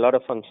 there's a lot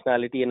of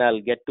functionality, and I'll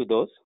get to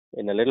those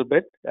in a little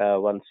bit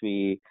once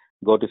we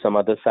go to some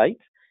other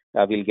sites.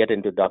 We'll get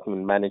into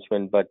document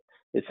management, but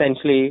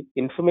essentially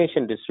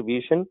information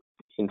distribution,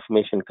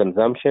 information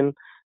consumption,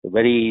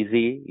 very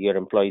easy. Your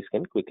employees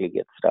can quickly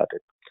get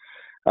started.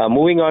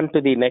 Moving on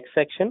to the next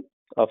section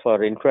of our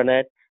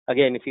intranet.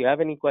 Again, if you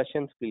have any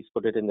questions, please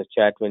put it in the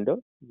chat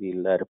window.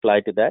 We'll reply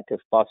to that if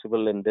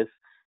possible in this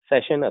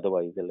session,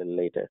 otherwise a little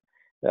later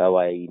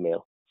via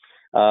email.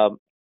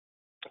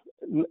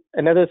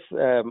 Another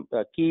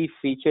key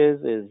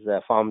features is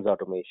forms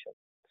automation.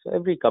 So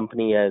every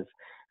company has,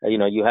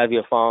 you have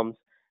your forms,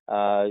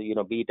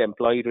 be it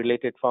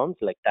employee-related forms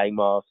like time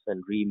offs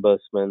and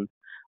reimbursements,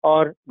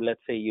 or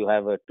let's say you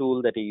have a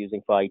tool that you're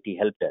using for IT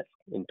help desk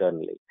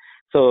internally,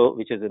 so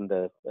which is in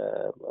the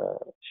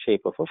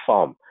shape of a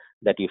form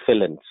that you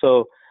fill in.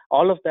 So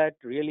all of that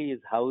really is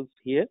housed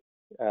here,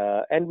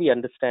 and we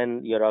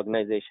understand your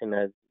organization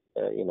has,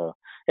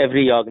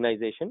 every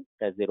organization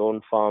has their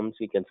own forms.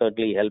 We can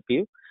certainly help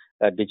you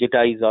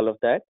digitize all of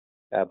that,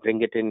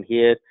 bring it in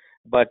here.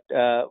 But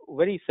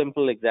very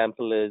simple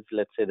example is,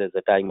 let's say there's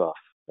a time off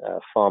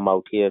form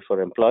out here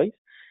for employees.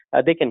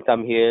 They can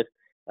come here,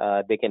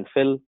 they can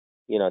fill,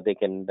 they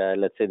can,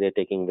 let's say they're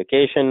taking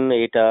vacation,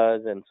 8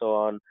 hours and so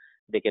on.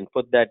 They can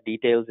put that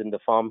details in the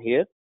form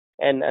here,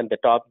 and at the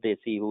top they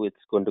see who it's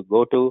going to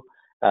go to,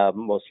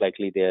 most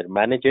likely their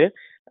manager.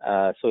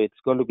 So it's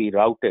going to be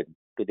routed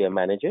to their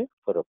manager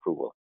for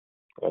approval.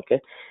 Okay,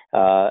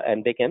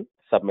 and they can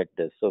submit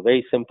this. So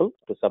very simple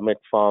to submit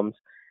forms.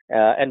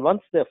 And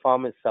once the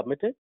form is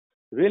submitted,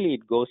 really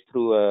it goes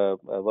through a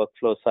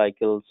workflow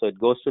cycle. So it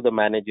goes to the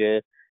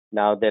manager.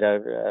 Now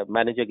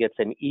manager gets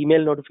an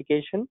email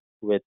notification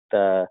with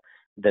the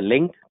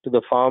link to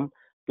the form.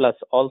 Plus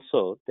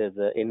also there's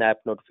an in-app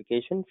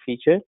notification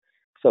feature.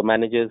 So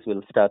managers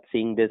will start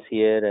seeing this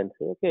here and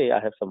say, okay, I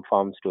have some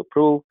forms to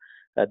approve.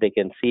 They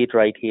can see it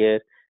right here.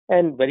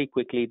 And very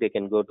quickly they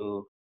can go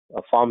to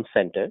a form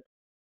center,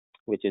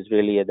 which is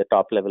really at the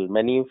top level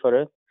menu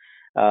for us.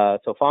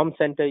 So form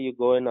center, you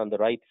go in on the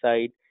right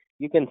side,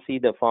 you can see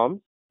the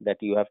forms that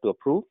you have to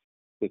approve.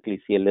 Quickly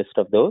see a list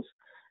of those.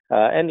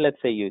 And let's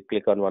say you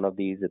click on one of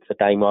these, it's a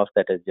time off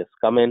that has just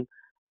come in.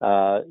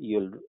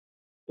 You'll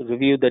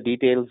review the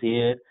details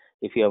here.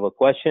 If you have a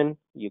question,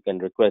 you can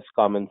request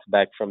comments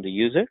back from the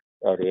user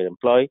or your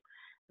employee.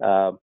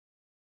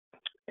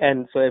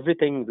 And so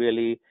everything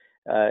really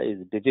is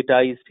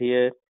digitized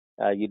here.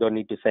 You don't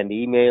need to send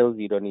emails.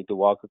 You don't need to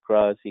walk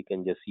across. You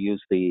can just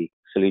use the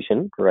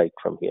solution right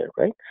from here,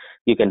 right?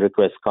 You can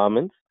request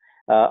comments.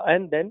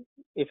 And then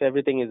if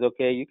everything is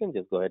okay, you can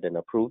just go ahead and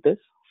approve this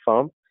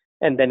form.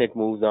 And then it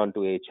moves on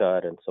to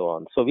HR and so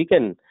on. So we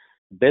can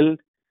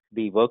build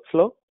the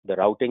workflow, the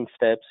routing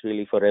steps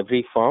really for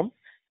every form.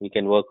 We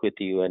can work with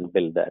you and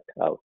build that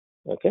out.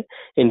 Okay.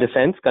 In the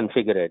sense,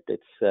 configure it.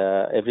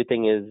 It's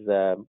everything is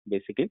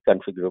basically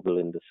configurable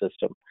in the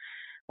system.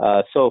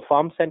 So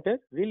Form Center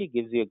really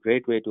gives you a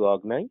great way to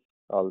organize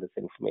all this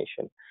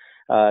information.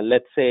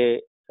 Let's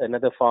say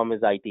another form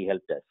is IT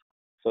help desk.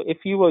 So if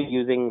you were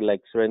using,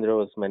 like Surendra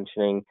was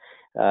mentioning,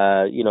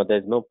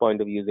 there's no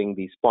point of using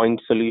these point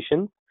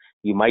solutions.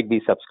 You might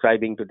be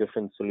subscribing to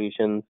different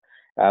solutions,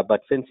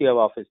 but since you have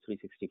Office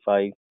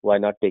 365, why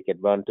not take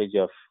advantage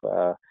of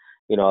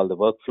all the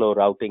workflow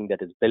routing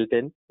that is built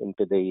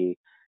into the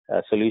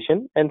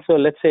solution? And so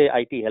let's say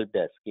IT help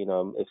desk.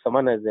 If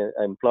someone as an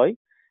employee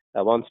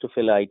wants to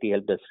fill an IT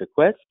help desk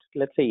request,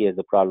 let's say he has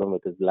a problem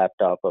with his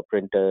laptop or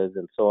printers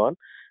and so on,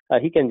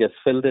 he can just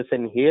fill this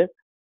in here.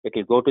 It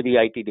will go to the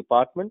IT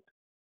department.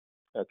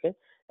 Okay.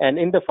 And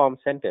in the Form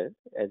Center,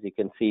 as you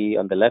can see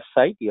on the left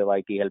side, you have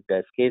IT help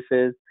desk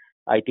cases.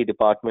 IT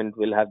department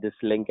will have this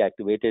link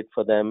activated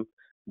for them.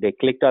 They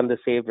clicked on the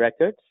save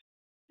records,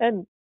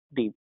 and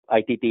the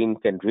IT team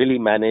can really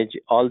manage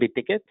all the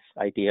tickets,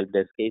 IT help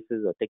desk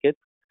cases or tickets,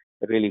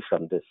 really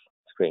from this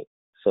screen.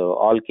 So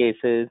all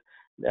cases,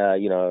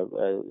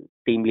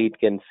 team lead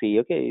can see,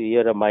 okay,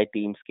 here are my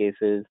team's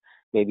cases,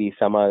 maybe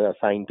some are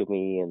assigned to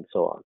me and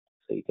so on.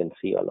 So you can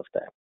see all of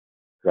that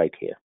right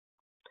here.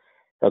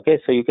 Okay,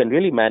 so you can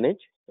really manage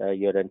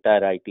your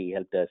entire IT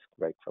help desk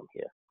right from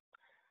here.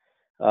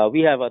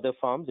 We have other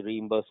forms,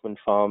 reimbursement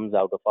forms,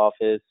 out of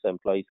office,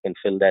 employees can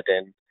fill that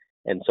in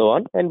and so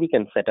on, and we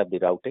can set up the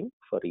routing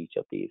for each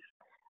of these.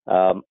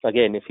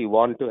 Again, if you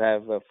want to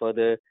have a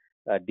further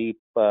deep,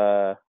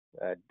 dive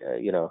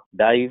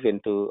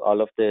into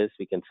all of this,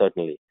 we can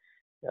certainly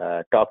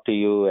talk to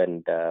you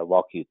and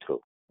walk you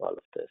through all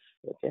of this.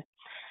 Okay.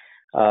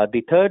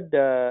 The third,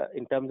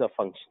 in terms of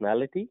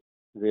functionality,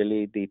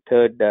 really the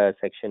third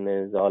section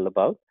is all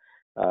about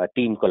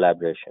team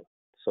collaboration.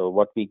 So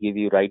what we give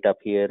you right up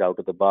here out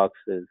of the box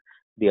is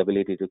the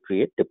ability to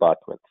create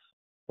departments,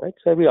 right?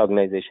 So every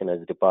organization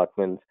has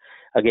departments.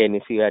 Again,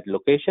 if you had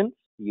locations,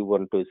 you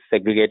want to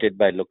segregate it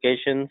by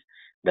locations,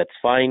 that's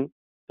fine.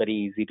 Very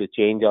easy to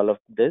change all of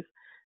this.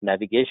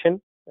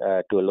 Navigation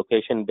to a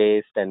location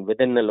based, and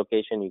within the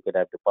location, you could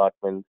have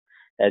departments.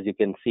 As you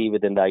can see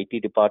within the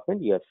IT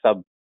department, you have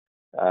sub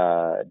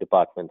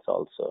departments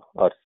also,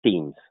 or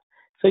teams.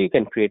 So you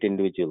can create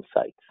individual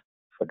sites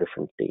for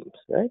different teams,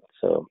 right?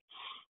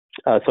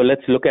 So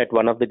let's look at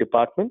one of the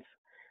departments.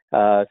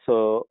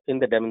 So in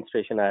the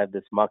demonstration, I have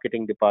this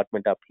marketing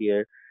department up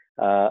here.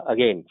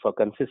 Again, for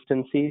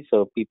consistency,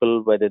 so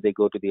people, whether they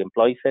go to the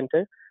employee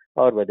center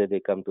or whether they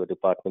come to a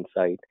department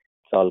site,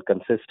 it's all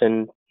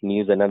consistent.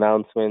 News and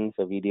announcements,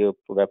 a video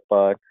web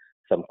part,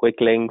 some quick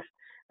links.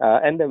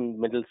 And the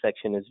middle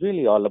section is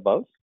really all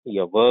about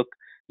your work,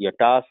 your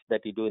tasks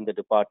that you do in the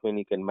department.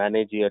 You can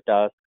manage your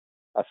tasks,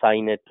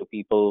 assign it to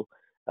people,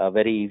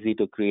 very easy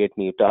to create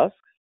new tasks.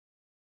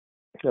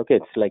 Okay,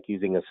 it's like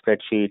using a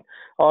spreadsheet,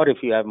 or if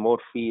you have more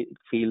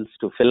fields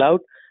to fill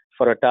out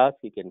for a task,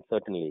 you can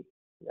certainly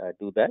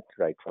do that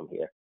right from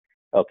here.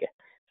 Okay,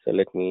 so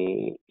let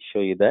me show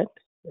you that.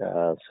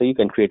 So you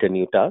can create a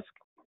new task,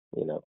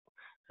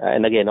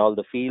 and again, all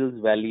the fields,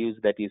 values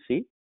that you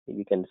see,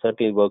 we can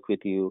certainly work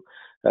with you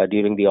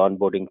during the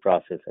onboarding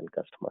process and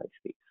customize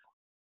these.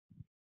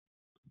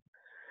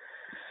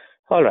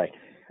 All right.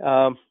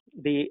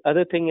 The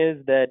other thing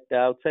is that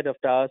outside of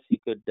tasks, you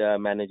could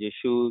manage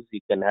issues. You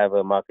can have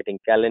a marketing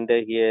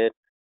calendar here,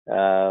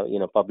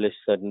 publish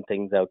certain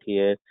things out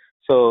here.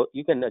 So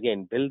you can,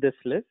 again, build this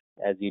list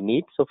as you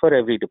need. So for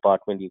every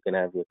department, you can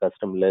have your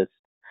custom list.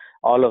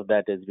 All of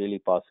that is really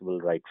possible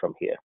right from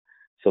here.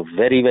 So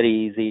very, very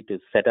easy to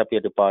set up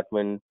your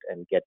department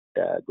and get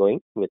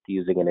going with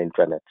using an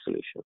intranet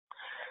solution.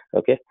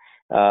 Okay.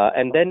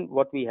 And then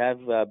what we have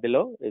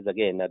below is,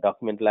 again, a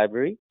document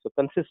library. So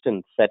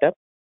consistent setup.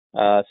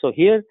 So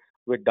here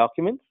with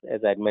documents,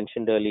 as I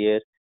mentioned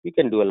earlier, you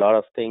can do a lot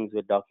of things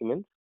with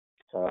documents.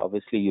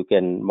 Obviously, you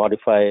can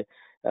modify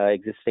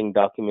existing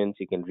documents.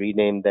 You can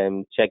rename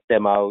them, check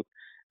them out.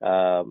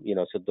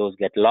 So those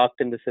get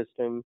locked in the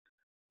system.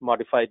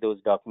 Modify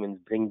those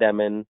documents, bring them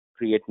in,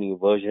 create new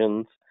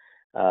versions.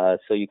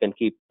 So you can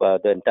keep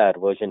the entire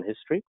version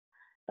history.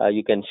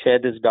 You can share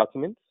these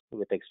documents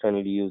with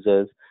external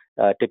users.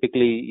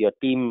 Typically, your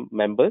team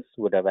members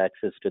would have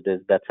access to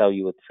this. That's how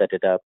you would set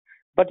it up.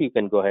 But you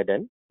can go ahead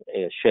and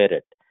share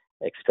it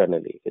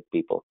externally with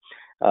people.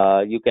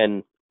 You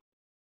can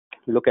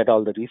look at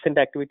all the recent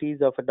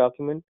activities of a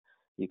document.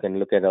 You can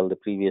look at all the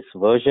previous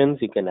versions.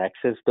 You can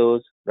access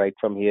those right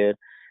from here.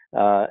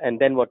 And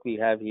then what we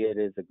have here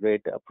is a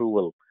great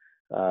approval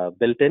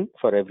built in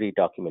for every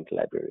document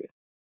library.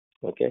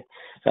 Okay.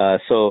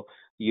 So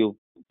you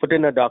put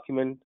in a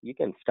document, you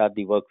can start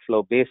the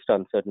workflow based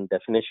on certain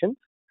definitions.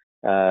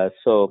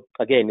 So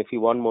again, if you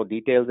want more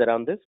details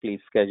around this, please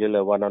schedule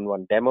a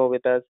one-on-one demo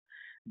with us.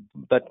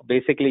 But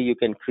basically, you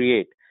can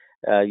create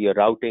your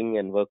routing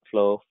and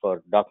workflow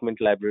for document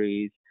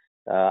libraries.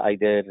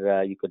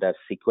 Either you could have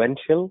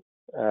sequential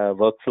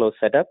workflow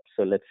setup.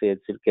 So let's say it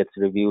gets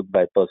reviewed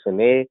by person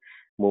A,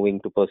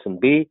 moving to person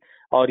B,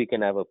 or you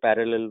can have a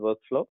parallel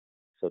workflow.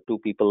 So two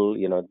people,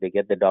 they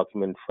get the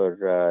document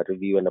for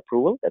review and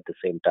approval at the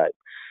same time.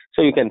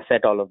 So you can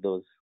set all of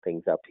those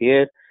things up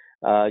here.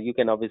 You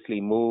can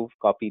obviously move,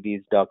 copy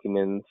these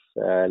documents,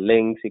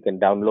 links. You can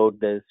download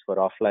this for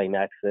offline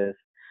access.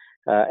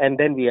 And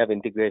then we have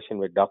integration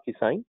with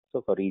DocuSign.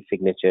 So for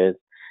e-signatures,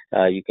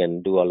 you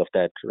can do all of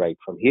that right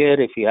from here.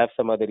 If you have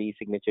some other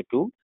e-signature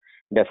tools,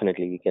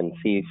 definitely we can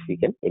see if we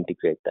can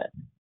integrate that.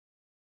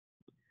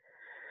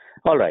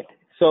 All right.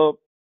 So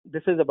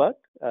this is about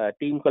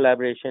team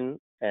collaboration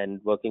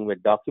and working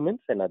with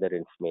documents and other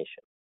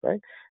information, right?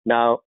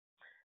 Now,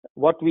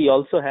 what we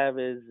also have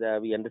is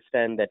we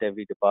understand that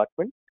every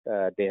department,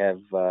 they have,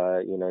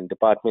 in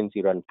departments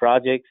you run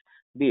projects,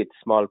 be it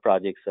small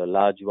projects or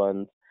large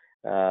ones.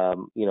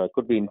 It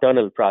could be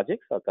internal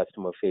projects or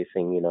customer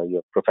facing,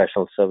 your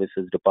professional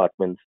services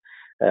departments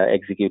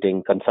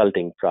executing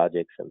consulting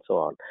projects and so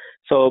on.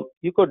 So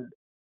you could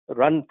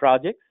run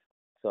projects.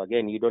 So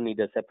again, you don't need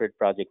a separate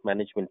project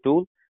management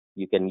tool.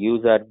 You can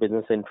use our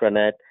business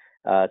intranet.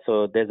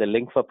 So there's a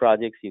link for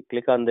projects. You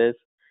click on this,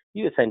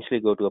 you essentially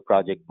go to a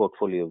project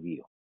portfolio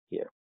view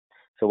here.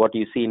 So what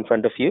you see in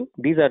front of you,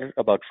 these are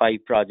about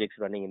 5 projects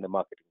running in the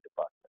marketing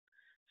department.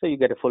 So you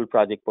get a full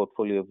project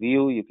portfolio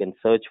view. You can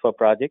search for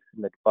projects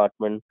in the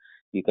department.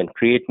 You can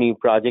create new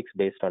projects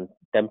based on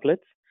templates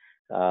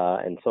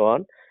and so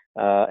on.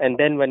 And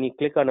then when you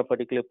click on a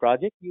particular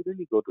project, you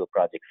really go to a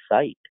project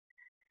site,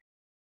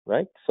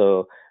 right?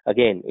 So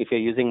again, if you're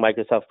using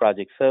Microsoft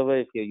Project Server,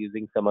 if you're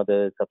using some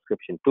other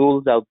subscription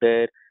tools out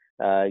there,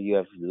 you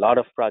have a lot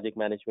of project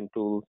management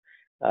tools,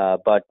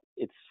 but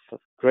it's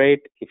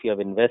great if you have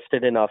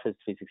invested in Office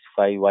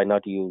 365. Why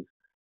not use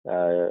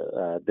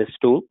this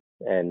tool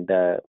and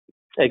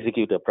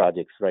execute your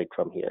projects right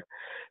from here?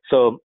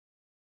 So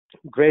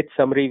great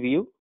summary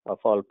view of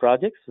all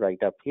projects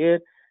right up here.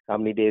 How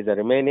many days are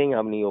remaining,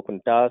 how many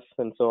open tasks,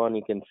 and so on.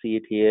 You can see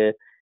it here.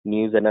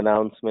 News and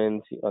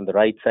announcements. On the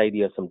right side,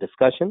 you have some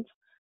discussions.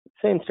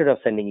 So instead of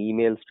sending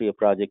emails to your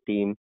project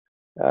team,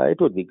 it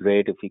would be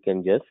great if you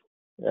can just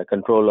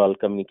control all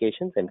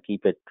communications and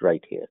keep it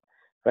right here,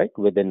 right,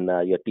 within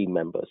your team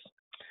members.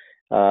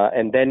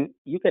 And then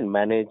you can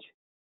manage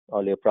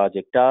all your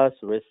project tasks,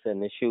 risks,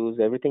 and issues.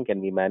 Everything can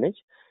be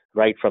managed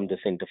right from this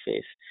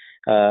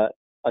interface.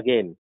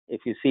 Again,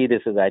 if you see,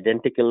 this is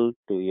identical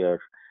to your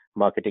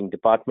marketing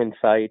department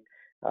site.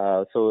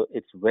 So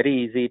it's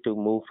very easy to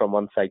move from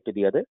one site to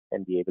the other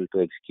and be able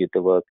to execute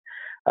the work.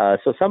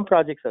 So some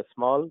projects are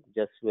small,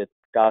 just with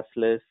task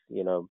lists.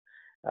 You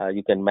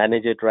can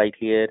manage it right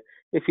here.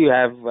 If you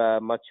have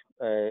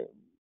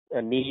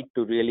a need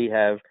to really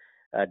have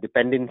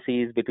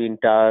dependencies between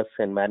tasks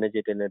and manage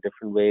it in a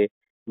different way,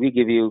 we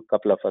give you a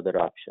couple of other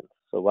options.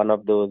 So one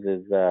of those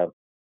is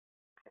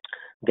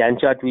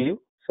Gantt chart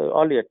view. So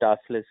all your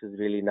task list is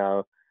really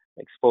now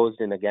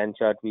exposed in a Gantt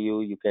chart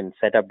view. You can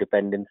set up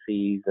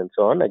dependencies and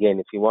so on. Again,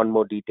 if you want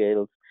more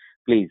details,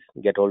 please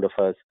get hold of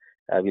us.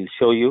 We'll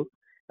show you.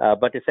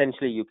 But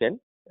essentially, you can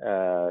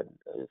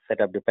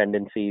set up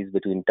dependencies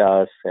between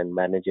tasks and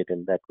manage it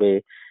in that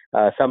way.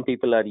 Some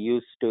people are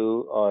used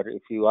to, or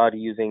if you are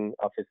using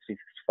Office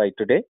 365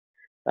 today,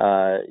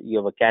 you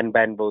have a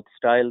Kanban board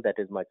style, that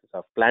is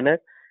Microsoft Planner.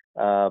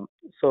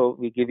 So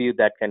we give you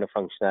that kind of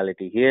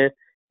functionality here.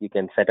 You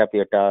can set up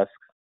your tasks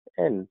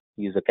and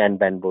use a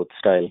Kanban board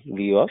style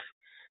view of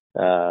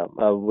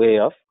a way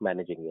of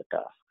managing your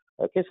tasks.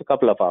 Okay, so a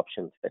couple of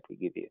options that we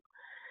give you.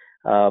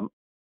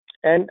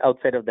 And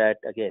outside of that,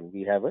 again,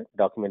 we have a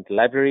document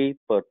library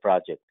per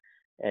project,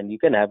 and you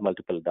can have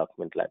multiple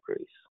document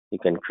libraries. You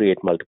can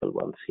create multiple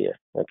ones here,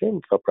 okay,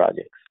 for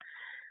projects.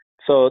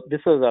 So this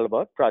was all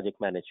about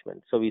project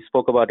management. So we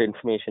spoke about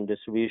information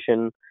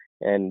distribution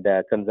and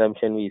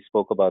consumption. We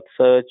spoke about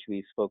search.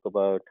 We spoke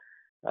about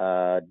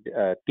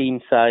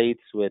team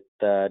sites with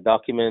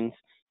documents,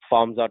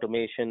 forms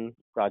automation,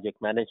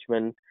 project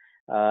management.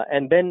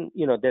 And then,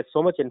 there's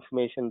so much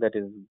information that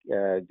is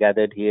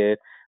gathered here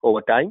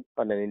over time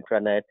on an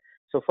intranet.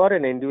 So for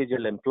an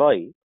individual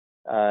employee,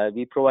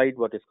 we provide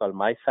what is called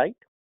My Site.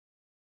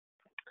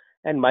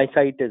 And My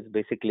Site is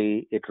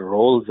basically, it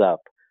rolls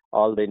up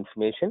all the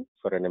information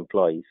for an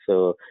employee.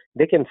 So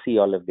they can see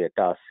all of their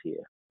tasks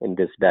here in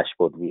this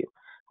dashboard view.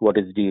 What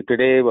is due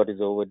today, what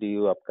is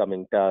overdue,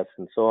 upcoming tasks,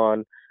 and so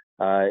on.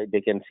 They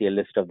can see a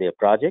list of their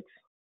projects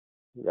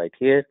right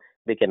here.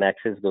 They can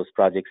access those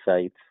project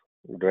sites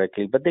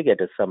directly, but they get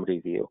a summary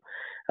view.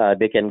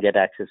 They can get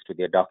access to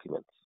their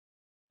documents,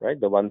 right?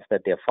 The ones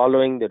that they're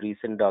following, the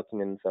recent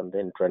documents on the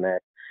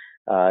intranet,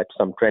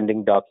 some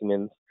trending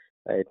documents.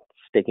 It's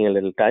taking a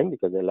little time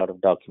because there are a lot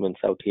of documents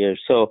out here.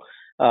 So,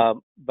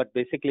 but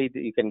basically,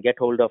 you can get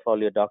hold of all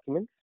your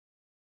documents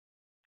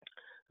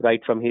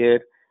right from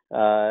here.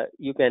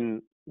 You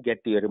can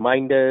get to your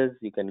reminders.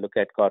 You can look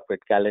at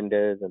corporate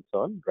calendars and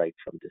so on right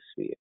from this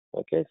view.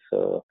 Okay,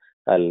 so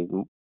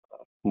I'll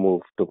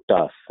move to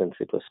tasks since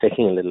it was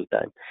taking a little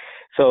time.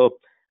 So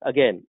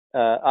again,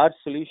 our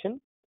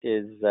solution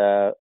is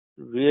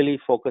really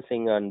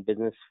focusing on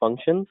business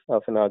functions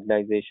of an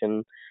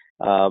organization.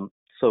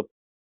 So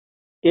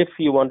if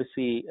you want to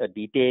see a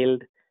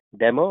detailed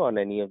demo on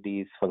any of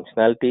these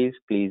functionalities,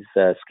 please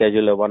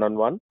schedule a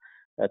one-on-one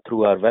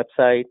through our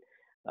website.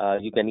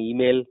 You can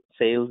email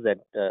us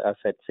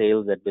at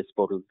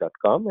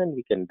sales@bizportals.com, and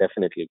we can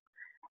definitely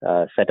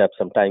set up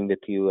some time with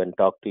you and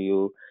talk to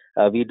you.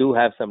 We do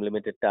have some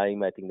limited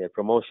time. I think there are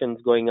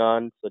promotions going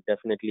on. So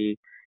definitely,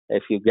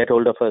 if you get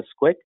hold of us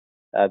quick,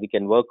 we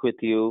can work with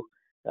you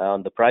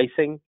on the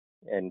pricing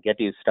and get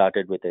you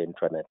started with the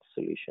intranet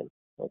solution.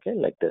 Okay,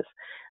 like this.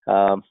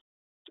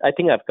 I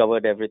think I've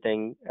covered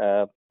everything,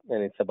 and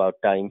it's about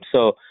time.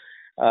 So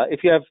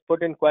if you have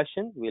put in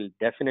questions, we'll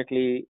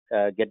definitely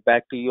get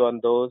back to you on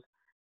those.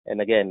 And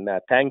again,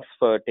 thanks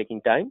for taking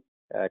time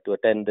to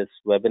attend this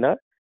webinar,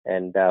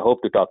 and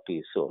hope to talk to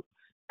you soon.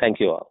 Thank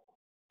you all.